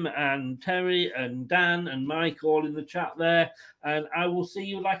TM and Terry and Dan and Mike all in the chat there. And I will see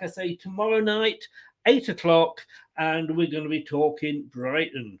you, like I say, tomorrow night, 8 o'clock, and we're going to be talking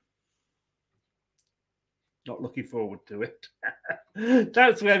Brighton. Not looking forward to it.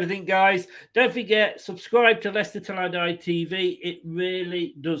 Thanks for everything, guys. Don't forget, subscribe to Leicester Till I Die TV. It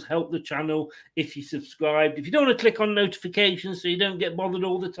really does help the channel if you subscribe. If you don't want to click on notifications so you don't get bothered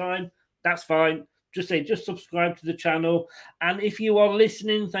all the time, that's fine. Just subscribe to the channel. And if you are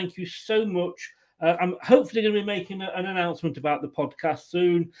listening, thank you so much. I'm hopefully going to be making an announcement about the podcast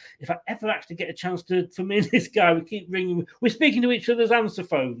soon. If I ever actually get a chance for me and this guy, we keep ringing. We're speaking to each other's answer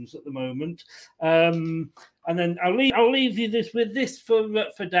phones at the moment. And then I'll leave you with this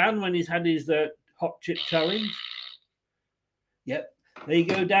for Dan when he's had his hot chip challenge. Yep, there you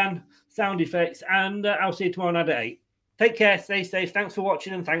go, Dan. Sound effects, and I'll see you tomorrow night at 8. Take care, stay safe. Thanks for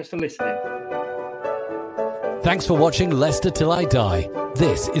watching and thanks for listening. Thanks for watching Leicester Till I Die.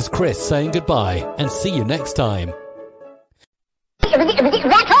 This is Chris saying goodbye and see you next time.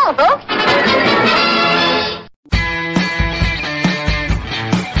 That's all, folks.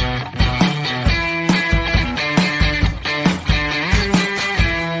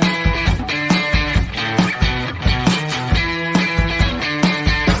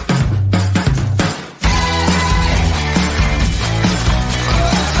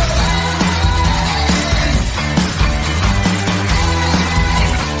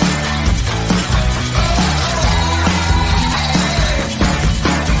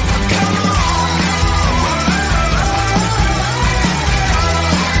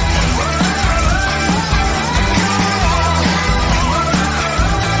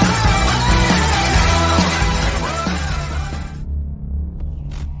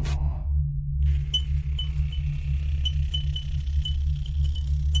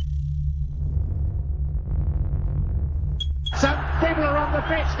 Some people are on the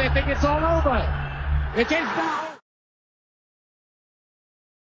pitch, they think it's all over. It is now.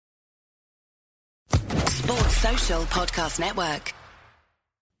 Sports Social Podcast Network.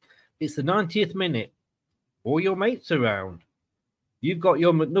 It's the 90th minute. All your mates around. You've got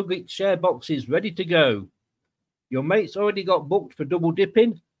your McNugget share boxes ready to go. Your mates already got booked for double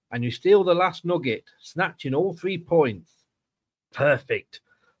dipping, and you steal the last nugget, snatching all 3 points. Perfect.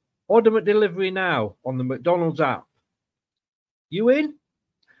 Order McDelivery now on the McDonald's app. You in?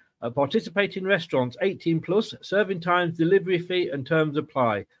 At participating restaurants, 18 plus, serving times, delivery fee and terms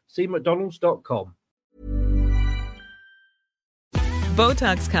apply. See mcdonalds.com.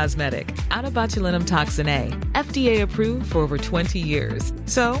 Botox Cosmetic, out of botulinum toxin A, FDA approved for over 20 years.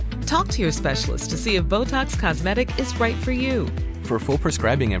 So, talk to your specialist to see if Botox Cosmetic is right for you. For full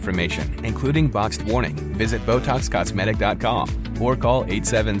prescribing information, including boxed warning, visit BotoxCosmetic.com or call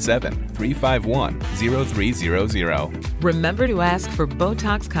 877-351-0300. Remember to ask for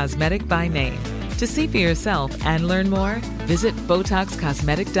Botox Cosmetic by name. To see for yourself and learn more, visit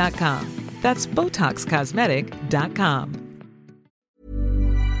BotoxCosmetic.com. That's BotoxCosmetic.com.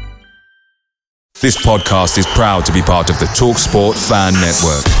 This podcast is proud to be part of the TalkSport Fan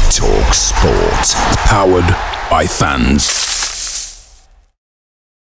Network. TalkSport. Powered by fans.